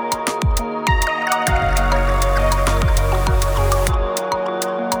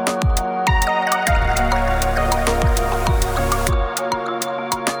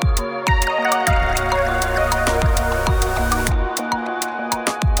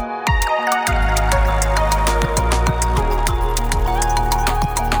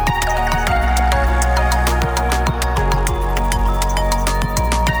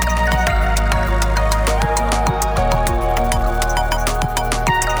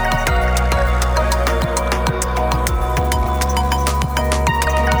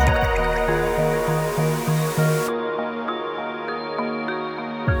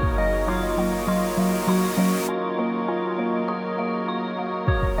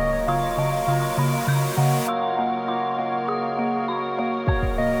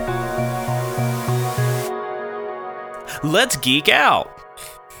 Let's geek out.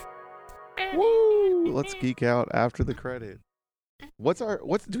 Woo! Let's geek out after the credit.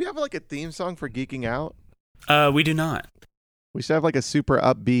 Do we have like a theme song for geeking out? We do not. We should have like a super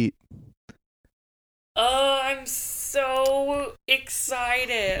upbeat. Oh, I'm so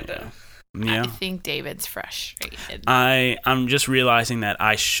excited. Yeah. I think David's frustrated. I'm just realizing that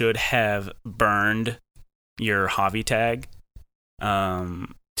I should have burned your Javi tag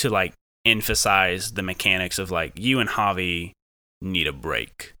to like emphasize the mechanics of like you and Javi need a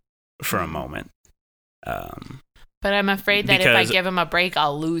break for a moment. But I'm afraid that if I give him a break,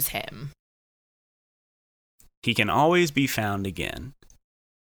 I'll lose him. He can always be found again.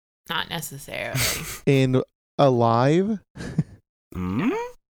 Not necessarily. In alive? No.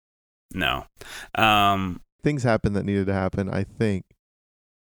 Things happened that needed to happen, I think.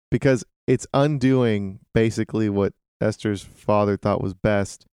 Because it's undoing basically what Esther's father thought was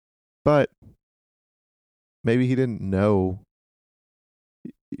best. But maybe he didn't know.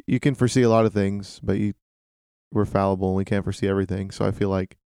 You can foresee a lot of things, but we're fallible and we can't foresee everything. So I feel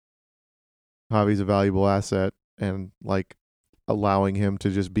like Javi's a valuable asset, and like allowing him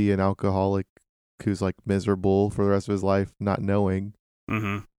to just be an alcoholic who's like miserable for the rest of his life, not knowing,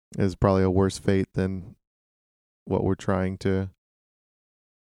 is probably a worse fate than what we're trying to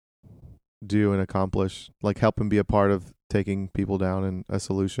do and accomplish. Like help him be a part of taking people down and a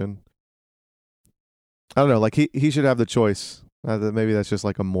solution. I don't know. Like he should have the choice. Maybe that's just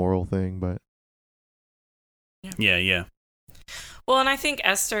like a moral thing, but yeah. Well, and I think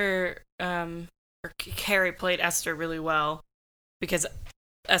Esther, or Carrie played Esther really well because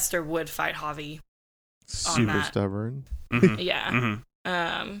Esther would fight Javi. Super stubborn. Yeah.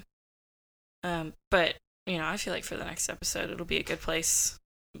 But I feel like for the next episode, it'll be a good place.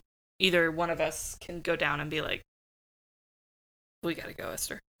 Either one of us can go down and be like, "We gotta go,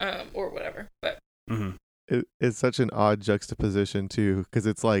 Esther," or whatever. But. It's such an odd juxtaposition too, because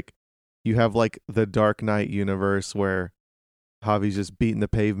it's like you have like the Dark Knight universe where Javi's just beating the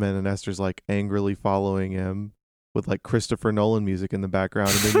pavement and Esther's like angrily following him with like Christopher Nolan music in the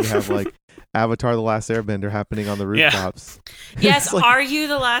background, and then you have like Avatar: The Last Airbender happening on the rooftops. Yeah. Yes, like, are you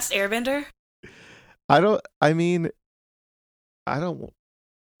the last Airbender? I don't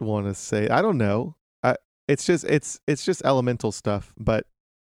want to say. I don't know. It's just elemental stuff, but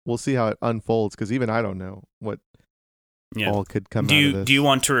we'll see how it unfolds, because even I don't know what all could come out of this. Do you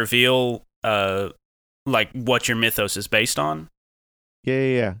want to reveal like what your mythos is based on?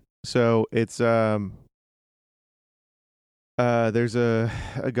 Yeah. So it's there's a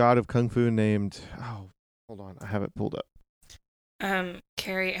god of kung fu named, hold on, I have it pulled up.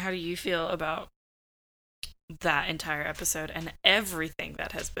 Carrie, how do you feel about that entire episode and everything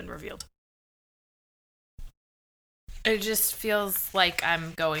that has been revealed? It just feels like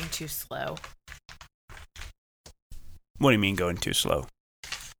I'm going too slow. What do you mean going too slow?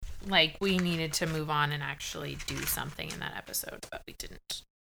 Like we needed to move on and actually do something in that episode, but we didn't.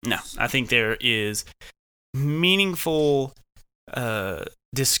 No, I think there is meaningful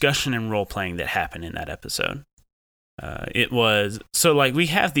discussion and role playing that happened in that episode. It was so like we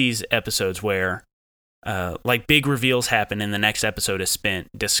have these episodes where like big reveals happen, and the next episode is spent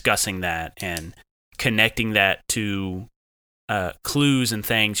discussing that and connecting that to clues and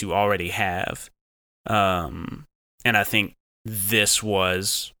things you already have. And I think this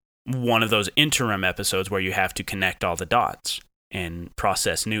was one of those interim episodes where you have to connect all the dots and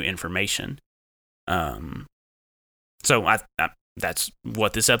process new information. So I that's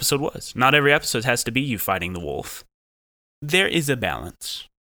what this episode was. Not every episode has to be you fighting the wolf. There is a balance.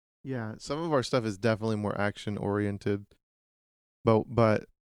 Yeah, some of our stuff is definitely more action oriented, but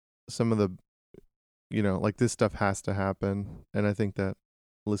some of the, like this stuff has to happen, and I think that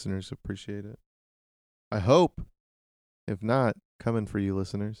listeners appreciate it. I hope. If not, coming for you,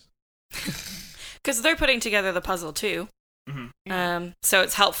 listeners. Because they're putting together the puzzle too. Mm-hmm. So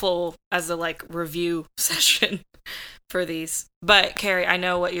it's helpful as a review session for these. But Carrie, I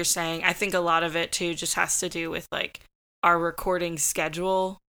know what you're saying. I think a lot of it too just has to do with our recording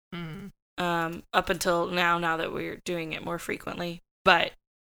schedule. Up until now that we're doing it more frequently. But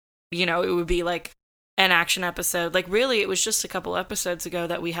it would be an action episode. Really, it was just a couple episodes ago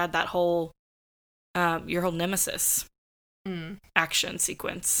that we had that whole your whole Nemesis action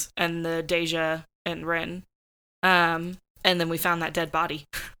sequence and the Deja and Ren. And then we found that dead body.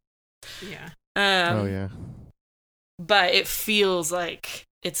 Yeah. Oh yeah. But it feels like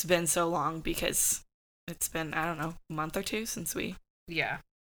it's been so long because it's been, I don't know, a month or two since we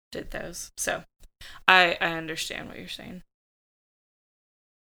did those. So I understand what you're saying.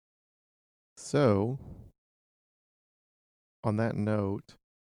 So on that note,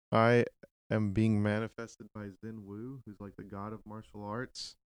 I am being manifested by Zen Wu, who's the god of martial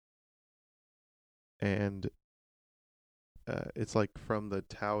arts. And it's from the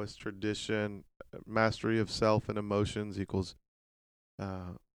Taoist tradition, mastery of self and emotions equals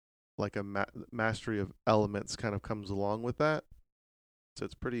mastery of elements kind of comes along with that. So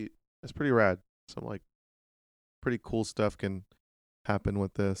it's pretty rad. Some pretty cool stuff can happen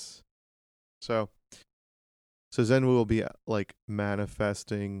with this. So Zen Wu will be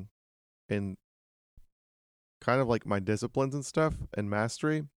manifesting in kind of my disciplines and stuff and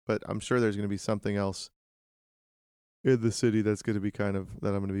mastery, but I'm sure there's going to be something else in the city that's going to be that I'm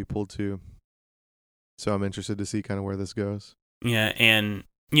going to be pulled to. So I'm interested to see kind of where this goes. Yeah, and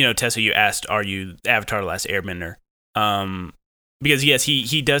Tessa, you asked, are you Avatar: The Last Airbender? Because yes,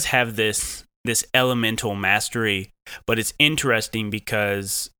 he does have this elemental mastery, but it's interesting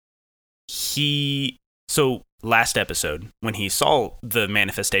because last episode, when he saw the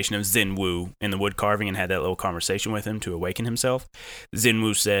manifestation of Zen Wu in the wood carving and had that little conversation with him to awaken himself, Zen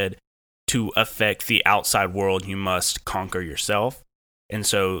Wu said, to affect the outside world, you must conquer yourself. And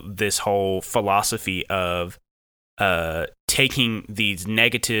so this whole philosophy of taking these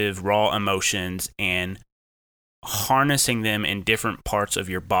negative, raw emotions and harnessing them in different parts of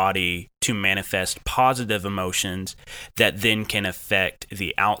your body to manifest positive emotions that then can affect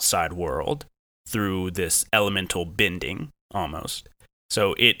the outside world through this elemental bending almost.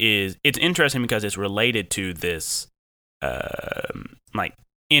 So it's interesting because it's related to this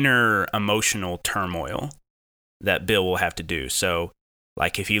inner emotional turmoil that Bill will have to do. So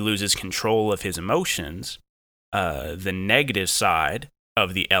if he loses control of his emotions, the negative side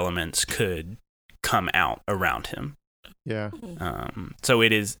of the elements could come out around him. Yeah. So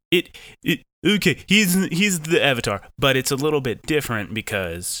okay, he's the Avatar, but it's a little bit different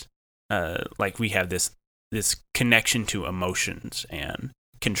because we have this connection to emotions and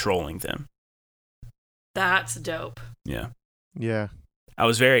controlling them. That's dope. Yeah. Yeah. I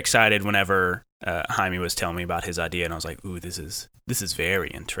was very excited whenever Jaime was telling me about his idea, and I was like, "Ooh, this is very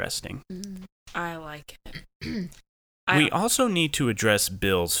interesting." I like it. We also need to address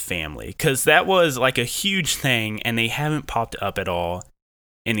Bill's family, because that was a huge thing, and they haven't popped up at all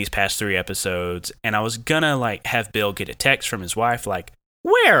in these past 3 episodes. And I was gonna have Bill get a text from his wife,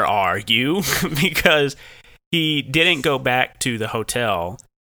 "Where are you?" because he didn't go back to the hotel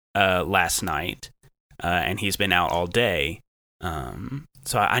last night, and he's been out all day.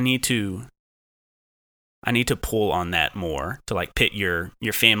 So I need to pull on that more to pit your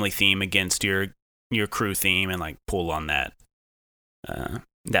family theme against your crew theme and pull on that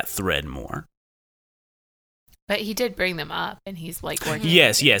thread more. But he did bring them up, and he's working.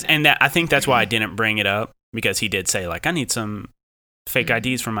 Yes, and I think that's why I didn't bring it up, because he did say I need some fake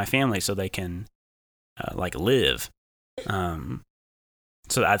IDs from my family so they can live.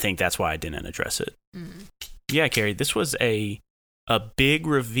 So I think that's why I didn't address it. Yeah, Carrie, this was a big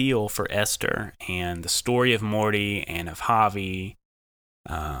reveal for Esther and the story of Morty and of Javi.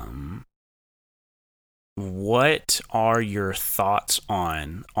 What are your thoughts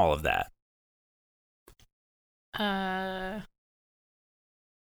on all of that?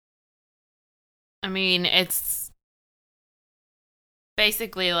 I mean, it's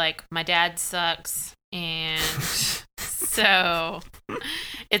basically like my dad sucks, and so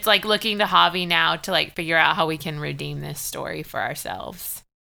it's like looking to Javi now to like figure out how we can redeem this story for ourselves.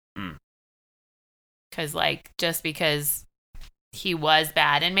 Because like just because he was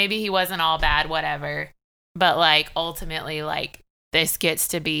bad, and maybe he wasn't all bad, whatever, but like ultimately like this gets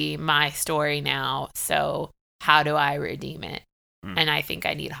to be my story now, so how do I redeem it? And I think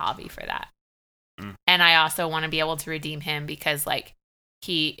I need Javi for that. And I also want to be able to redeem him because like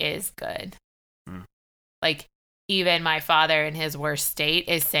he is good. Like even my father in his worst state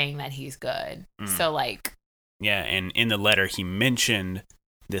is saying that he's good. So like, yeah, and in the letter he mentioned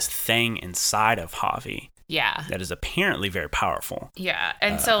this thing inside of Javi. Yeah. That is apparently very powerful. Yeah.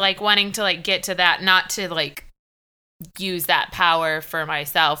 And so like wanting to like get to that, not to like use that power for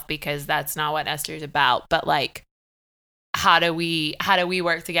myself because that's not what Esther's about, but like how do we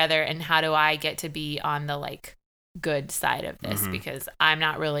work together, and how do I get to be on the like good side of this? Because I'm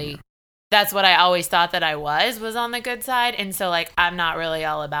not really that's what I always thought that I was on the good side, and so like I'm not really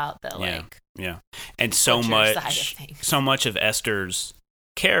all about the like and so much side of things. So much of Esther's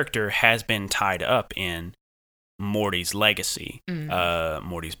character has been tied up in Morty's legacy,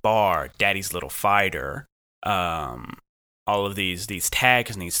 Morty's bar, Daddy's Little Fighter, all of these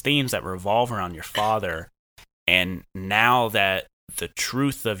tags and these themes that revolve around your father. And now that the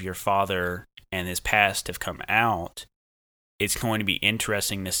truth of your father and his past have come out, it's going to be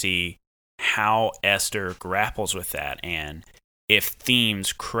interesting to see how Esther grapples with that, and if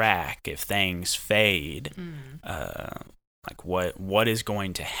themes crack, if things fade, like what is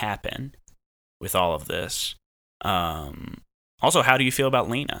going to happen with all of this. Also, how do you feel about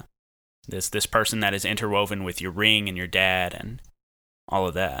Lena? This person that is interwoven with your ring and your dad and all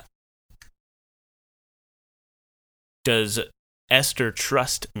of that. Does Esther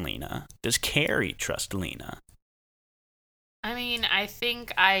trust Lena? Does Carrie trust Lena? I mean, I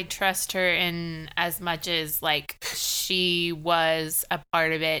think I trust her in as much as like she was a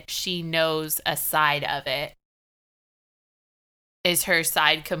part of it. She knows a side of it. Is her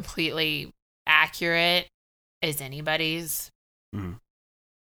side completely accurate? Is anybody's? I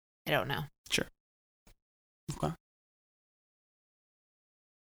don't know. Sure. Okay.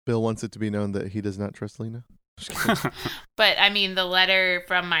 Bill wants it to be known that he does not trust Lena. But I mean, the letter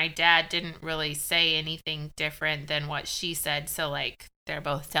from my dad didn't really say anything different than what she said. So like, they're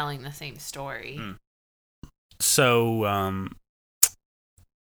both telling the same story. So,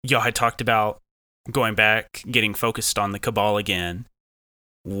 y'all had talked about going back, getting focused on the Cabal again.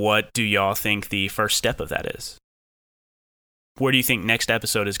 What do y'all think the first step of that is? Where do you think next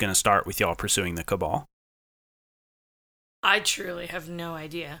episode is going to start with y'all pursuing the Cabal? I truly have no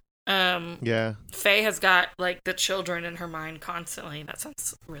idea. Yeah. Faye has got like the children in her mind constantly. That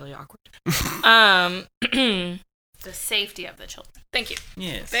sounds really awkward. The safety of the children. Thank you.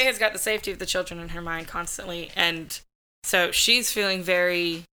 Yes. Faye has got the safety of the children in her mind constantly, and so she's feeling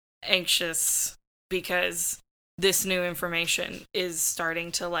very anxious because this new information is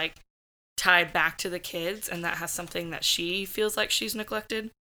starting to like tie back to the kids, and that has something that she feels like she's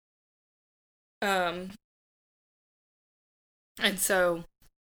neglected. And so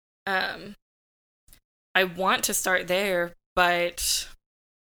I want to start there, but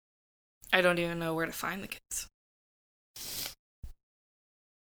I don't even know where to find the kids.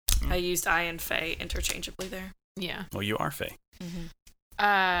 I used I and Faye interchangeably there. Yeah. Well, you are Faye. Mm-hmm.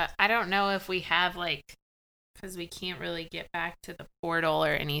 I don't know if we have like, because we can't really get back to the portal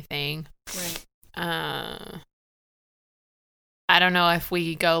or anything. Right. I don't know if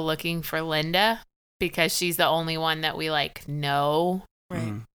we go looking for Linda because she's the only one that we like know.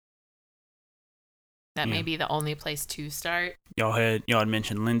 Right. That may be the only place to start. Y'all had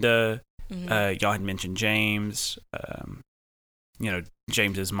mentioned Linda. Mm-hmm. Y'all had mentioned James.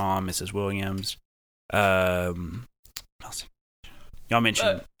 James's mom, Mrs. Williams. What else? Y'all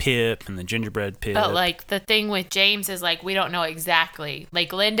mentioned Pip and the gingerbread Pip. But like the thing with James is like we don't know exactly.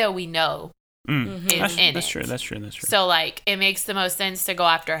 Like Linda, we know. That's true. So like it makes the most sense to go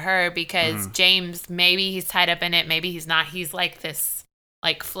after her because James, maybe he's tied up in it, maybe he's not. He's like this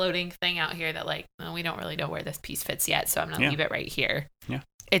like floating thing out here that like we don't really know where this piece fits yet, so I'm gonna leave it right here. Yeah,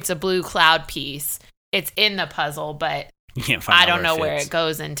 it's a blue cloud piece. It's in the puzzle, but you can't find. I don't know where it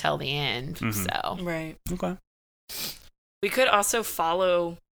goes until the end. So right. Okay. We could also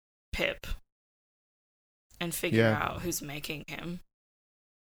follow Pip and figure out who's making him.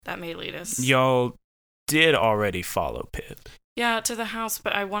 That may lead us. Y'all did already follow Pip. Yeah, to the house,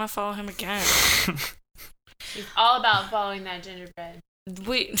 but I want to follow him again. It's all about following that gingerbread.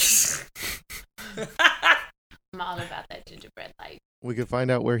 We. I'm gingerbread life We could find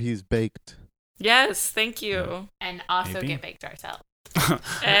out where he's baked. Yes, thank you. and also Maybe. get baked ourselves.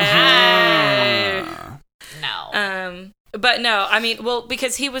 Hey. No. But no, I mean, well,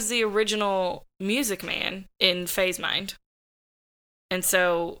 because he was the original Music Man in Faye's mind. And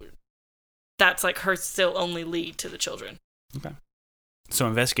so that's like her still only lead to the children. Okay. So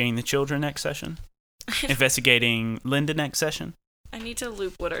investigating the children next session? Investigating Linda next session? I need to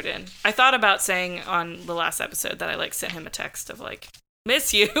loop Woodard in. I thought about saying on the last episode that I like sent him a text of like,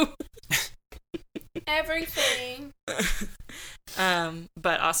 miss you. Everything.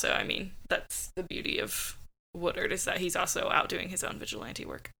 But also, I mean, that's the beauty of Woodard is that he's also out doing his own vigilante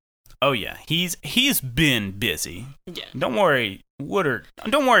work. Oh yeah, he's been busy. Yeah. Don't worry, Woodard.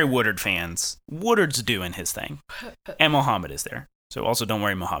 Don't worry, Woodard fans. Woodard's doing his thing, and Mohammed is there. So also, don't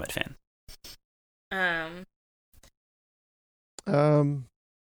worry, Mohammed fan.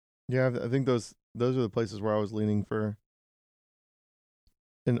 Yeah, I think those are the places where I was leaning for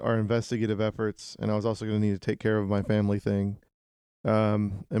in our investigative efforts, and I was also going to need to take care of my family thing,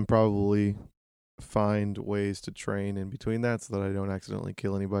 and probably find ways to train in between that so that I don't accidentally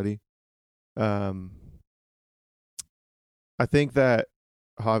kill anybody. I think that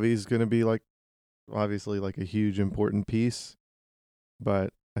Javi's going to be like obviously like a huge important piece,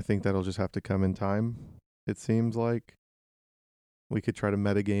 but I think that'll just have to come in time. It seems like we could try to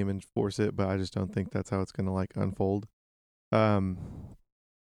metagame and force it, but I just don't think that's how it's going to like unfold. So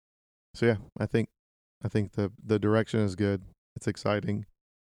yeah, I think the direction is good. It's exciting,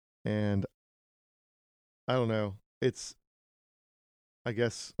 and I don't know. It's, I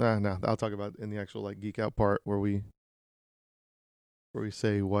guess, no, I'll talk about in the actual like geek out part where we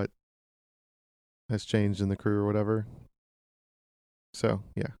say what has changed in the crew or whatever. So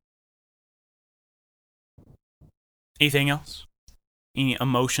yeah. Anything else? Any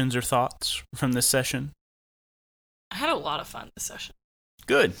emotions or thoughts from this session? I had a lot of fun this session.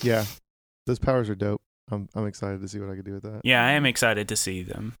 Good. Yeah, those powers are dope. I'm excited to see what I can do with that. Yeah, I am excited to see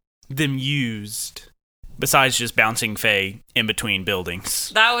them used. Besides just bouncing Faye in between buildings.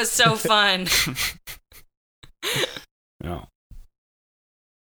 That was so fun. Oh.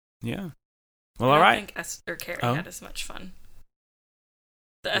 Yeah. Well, I all don't right. think Esther Carrie Oh. had as much fun.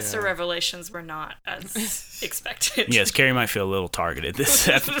 The Yeah. Esther revelations were not as expected. Yes, Carrie might feel a little targeted this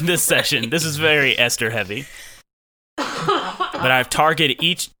session. This is very Esther heavy. But I have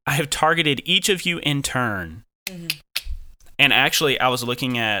targeted each of you in turn. Mhm. And actually, I was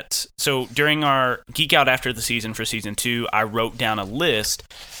looking at, so during our Geek Out After the Season for Season 2, I wrote down a list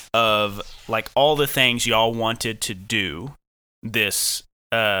of like all the things y'all wanted to do this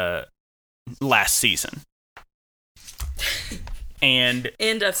last season. And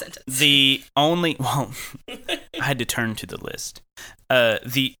End of sentence. the only, well, I had to turn to the list.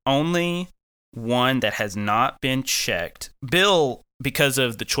 The only one that has not been checked, Bill, because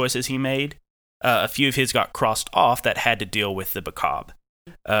of the choices he made, a few of his got crossed off that had to deal with the macabre.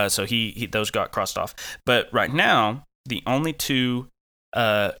 So he those got crossed off. But right now, the only two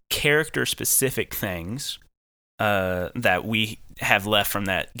character-specific things that we have left from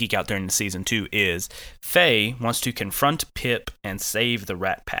that Geek Out during the Season 2 is Faye wants to confront Pip and save the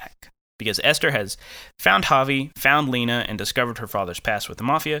Rat Pack. Because Esther has found Javi, found Lena, and discovered her father's past with the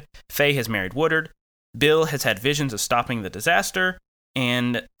Mafia. Faye has married Woodard. Bill has had visions of stopping the disaster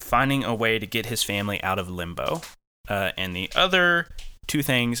and finding a way to get his family out of limbo. And the other two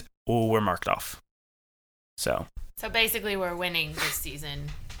things were marked off. So basically, we're winning this season.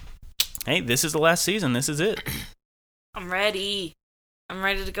 hey, this is the last season. This is it. I'm ready. I'm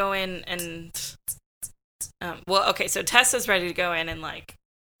ready to go in and well, okay, so Tessa's ready to go in and like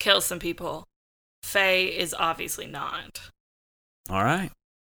kill some people. Faye is obviously not. All right.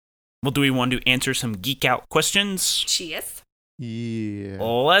 Well, do we want to answer some Geek Out questions? She is. Yeah.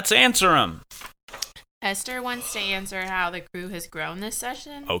 Let's answer them. Esther wants to answer how the crew has grown this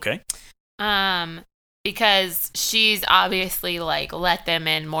session. Okay. Because she's obviously like let them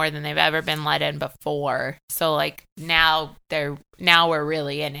in more than they've ever been let in before. So like now we're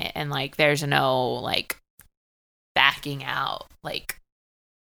really in it, and like there's no like backing out, like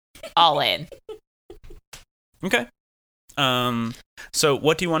all in. Okay. So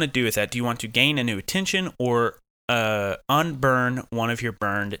what do you want to do with that? Do you want to gain a new attention or unburn one of your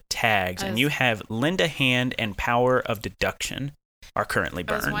burned tags? And you have Linda Hand and Power of Deduction are currently I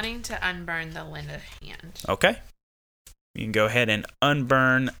burned. was wanting to unburn the Linda Hand. Okay. You can go ahead and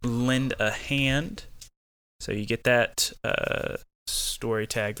unburn Linda Hand. So you get that story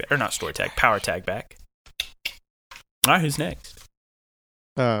tag, or not story tag, power tag back. All right, who's next?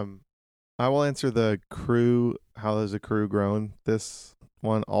 I will answer the crew. How has the crew grown? This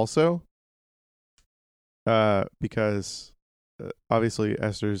one also. because obviously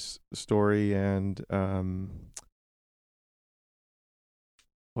Esther's story and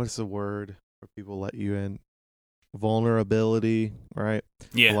what is the word where people let you in? Vulnerability, right?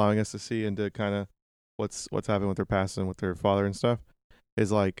 Yeah. Allowing us to see into kind of what's happening with their past and with their father and stuff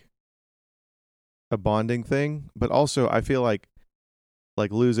is like a bonding thing. But also I feel like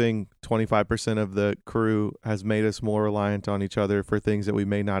losing 25% of the crew has made us more reliant on each other for things that we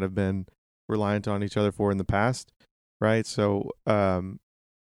may not have been reliant on each other for in the past, right? So I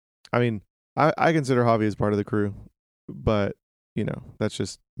mean, I consider Javi as part of the crew, but that's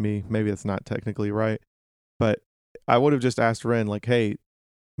just me. Maybe that's not technically right, but I would have just asked Ren, like, hey,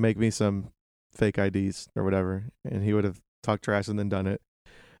 make me some fake IDs or whatever, and he would have talked trash and then done it.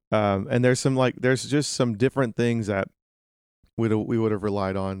 And there's just some different things that we would have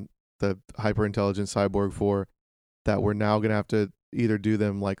relied on the hyper intelligent cyborg for, that we're now gonna have to either do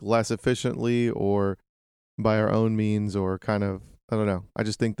them like less efficiently or by our own means, or kind of, I don't know. I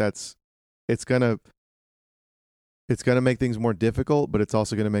just think it's gonna make things more difficult, but it's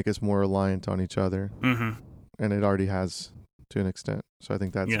also gonna make us more reliant on each other. Mm-hmm. And it already has to an extent. So I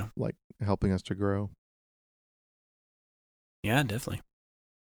think that's like helping us to grow. Yeah, definitely.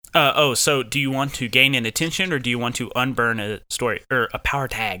 So do you want to gain an attention, or do you want to unburn a story or a power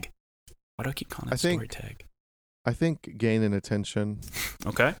tag? Why do I keep calling it story tag? I think gain an attention.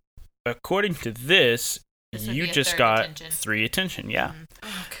 Okay. According to this would you be a just third got attention. 3 attention. Yeah.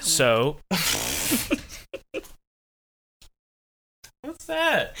 Oh, So what's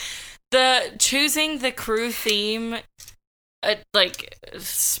that? The choosing the crew theme, like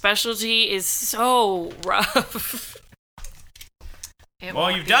specialty, is so rough.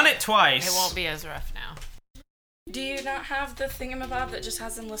 Well, you've done it twice. It won't be as rough now. Do you not have the thingamabob that just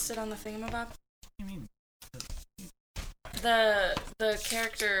has them listed on the thingamabob? What do you mean? The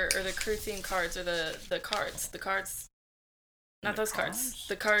character or the crew theme cards, or the cards. Not those cards.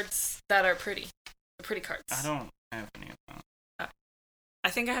 The cards that are pretty. The pretty cards. I don't have any of them. I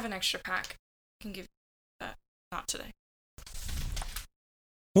think I have an extra pack. I can give you that. Not today.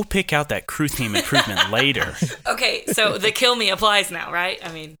 We'll pick out that crew theme improvement later. Okay, so the kill me applies now, right?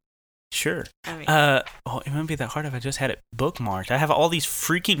 I mean, Sure. I mean, It wouldn't be that hard if I just had it bookmarked. I have all these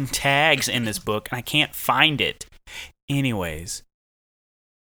freaking tags in this book, and I can't find it. Anyways,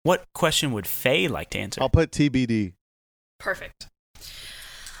 what question would Faye like to answer? I'll put TBD. perfect.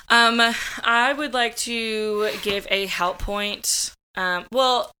 I would like to give a help point.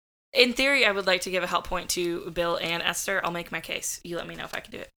 Well, in theory, I would like to give a help point to Bill and Esther. I'll make my case. You let me know if I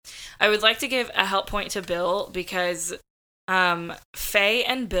can do it. I would like to give a help point to Bill because Faye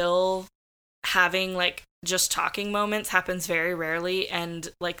and Bill having like just talking moments happens very rarely, and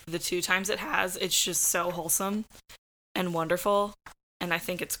like the 2 times it has, it's just so wholesome and wonderful, and I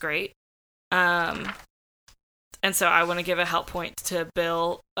think it's great. And so I want to give a help point to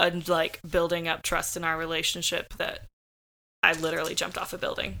Bill and like building up trust in our relationship, that I literally jumped off a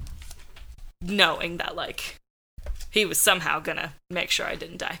building knowing that like he was somehow gonna make sure I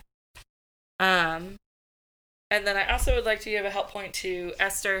didn't die. And then I also would like to give a help point to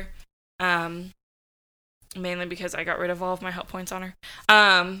Esther, mainly because I got rid of all of my help points on her.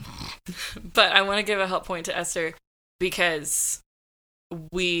 But I want to give a help point to Esther because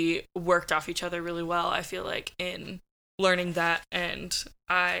we worked off each other really well, I feel like, in learning that, and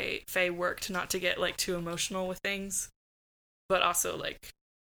Faye worked not to get like too emotional with things, but also like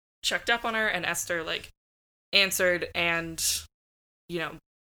checked up on her, and Esther like answered, and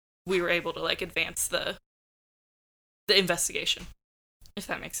we were able to like advance the investigation, if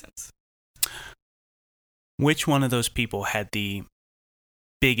that makes sense. Which one of those people had the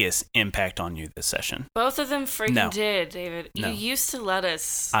biggest impact on you this session? Both of them freaking No. did, David. No. You used to let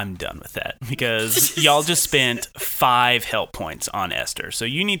us. I'm done with that because y'all just spent 5 help points on Esther. So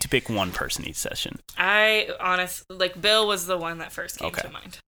you need to pick one person each session. Bill was the one that first came Okay. to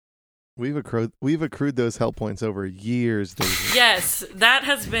mind. We've accrued those help points over years, David. Yes, that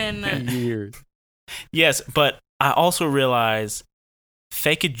has been. Years. Yes, but I also realize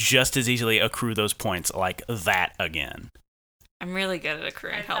Faye could just as easily accrue those points like that again. I'm really good at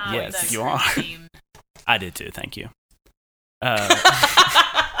accruing I help found Yes, points. the you crew are. theme. I did too, thank you. But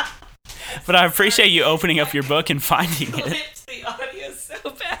I appreciate you opening up your book and finding it. Clipped the audio so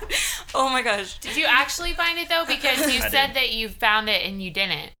bad. Oh my gosh. Did you actually find it though? Because you I said did. that you found it and you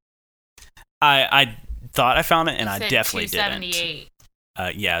didn't. I thought I found it, and You I said definitely didn't.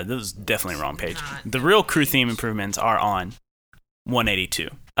 278. Yeah, that was definitely wrong page. Not. The real crew theme improvements are on 182.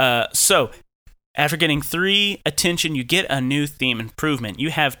 So after getting 3 attention, you get a new theme improvement. You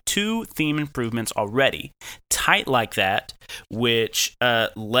have 2 theme improvements already. Tight Like That, which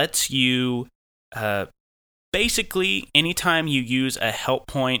lets you basically, anytime you use a help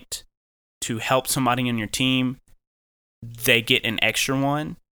point to help somebody on your team, they get an extra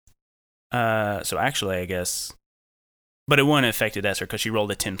one. So actually, I guess... But it wouldn't have affected Esther because she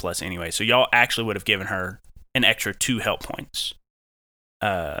rolled a 10 plus anyway. So y'all actually would have given her an extra 2 help points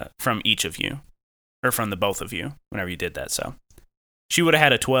from each of you. Or from the both of you, whenever you did that. So she would have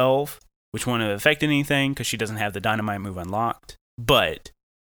had a 12, which wouldn't have affected anything because she doesn't have the dynamite move unlocked. But,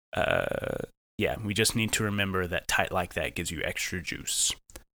 yeah, we just need to remember that Tight Like That gives you extra juice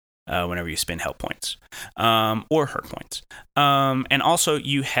whenever you spend help points or hurt points. And also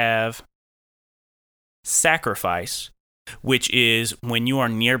you have Sacrifice, which is when you are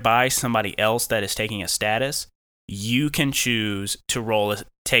nearby somebody else that is taking a status, you can choose to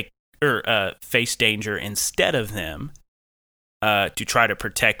face danger instead of them to try to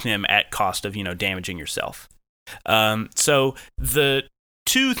protect them at cost of, damaging yourself. So the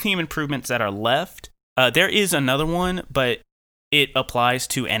 2 theme improvements that are left, there is another one, but it applies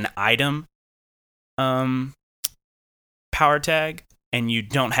to an item power tag, and you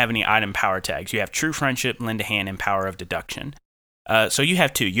don't have any item power tags. You have True Friendship, Lend a Hand, and Power of Deduction. So you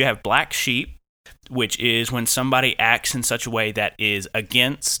have 2. You have Black Sheep, which is when somebody acts in such a way that is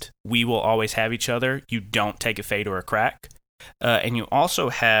against we will always have each other, you don't take a fade or a crack. And you also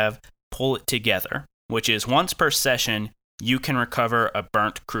have Pull It Together, which is once per session, you can recover a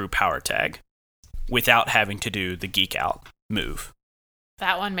burnt crew power tag without having to do the Geek Out move.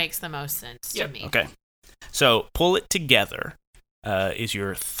 That one makes the most sense to me. Okay. So Pull It Together is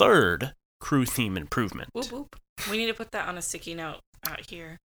your 3rd crew theme improvement. Whoop, whoop. We need to put that on a sticky note out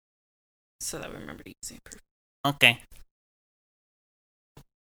here so that we remember to use the improvement. Okay.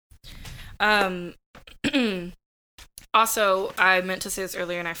 Also, I meant to say this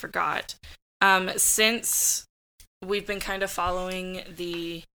earlier and I forgot. Since we've been kind of following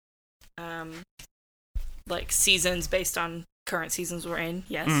the seasons based on current seasons we're in,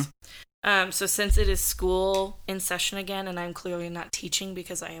 yes. So since it is school in session again and I'm clearly not teaching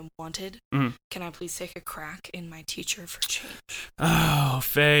because I am wanted, can I please take a crack in my Teacher for Change? Oh,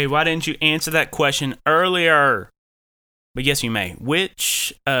 Faye, why didn't you answer that question earlier? But yes, you may.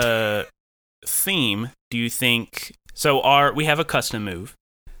 Which theme do you think... So we have a custom move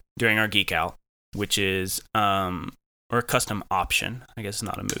during our Geek Out, which is... or a custom option. I guess it's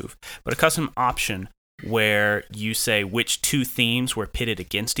not a move. But a custom option where you say which 2 themes were pitted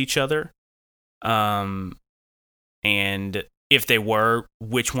against each other. And if they were,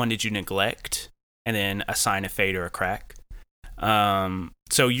 which one did you neglect? And then assign a fade or a crack.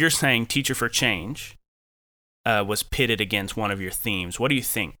 So you're saying Teacher for Change was pitted against one of your themes. What do you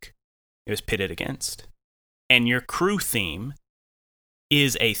think it was pitted against? And your crew theme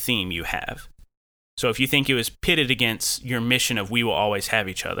is a theme you have. So if you think it was pitted against your mission of we will always have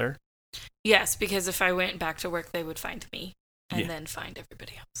each other. Yes, because if I went back to work, they would find me and then find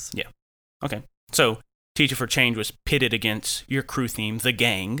everybody else. Yeah. Okay. So Teacher for Change was pitted against your crew theme, the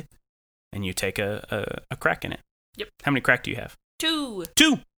gang, and you take a crack in it. Yep. How many crack do you have? 2.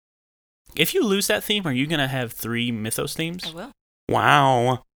 2! If you lose that theme, are you going to have 3 Mythos themes? I will.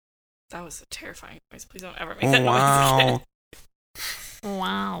 Wow. That was a terrifying noise. Please don't ever make that noise again.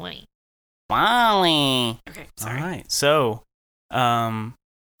 Wowie. Wally. Okay, sorry. All right. So,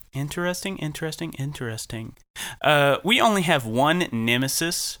 interesting. We only have one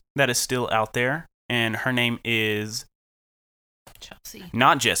nemesis that is still out there, and her name is Chelsea.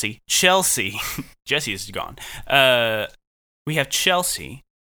 Not Jessie. Chelsea. Jessie is gone. We have Chelsea.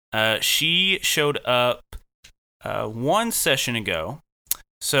 She showed up 1 session ago.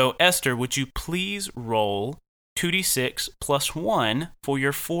 So, Esther, would you please roll 2d6 plus 1 for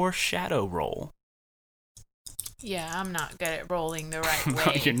your foreshadow roll? Yeah, I'm not good at rolling the right way.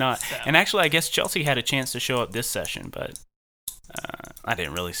 No, you're not. So. And actually, I guess Chelsea had a chance to show up this session, but I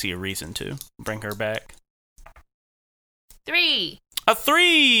didn't really see a reason to bring her back. 3. A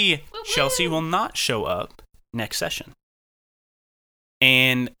 3! Woo-woo. Chelsea will not show up next session.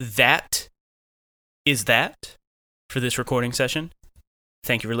 And that is that for this recording session.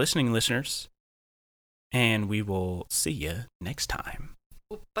 Thank you for listening, listeners. And we will see you next time.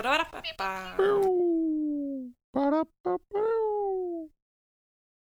 Ba-da-ba-ba-ba.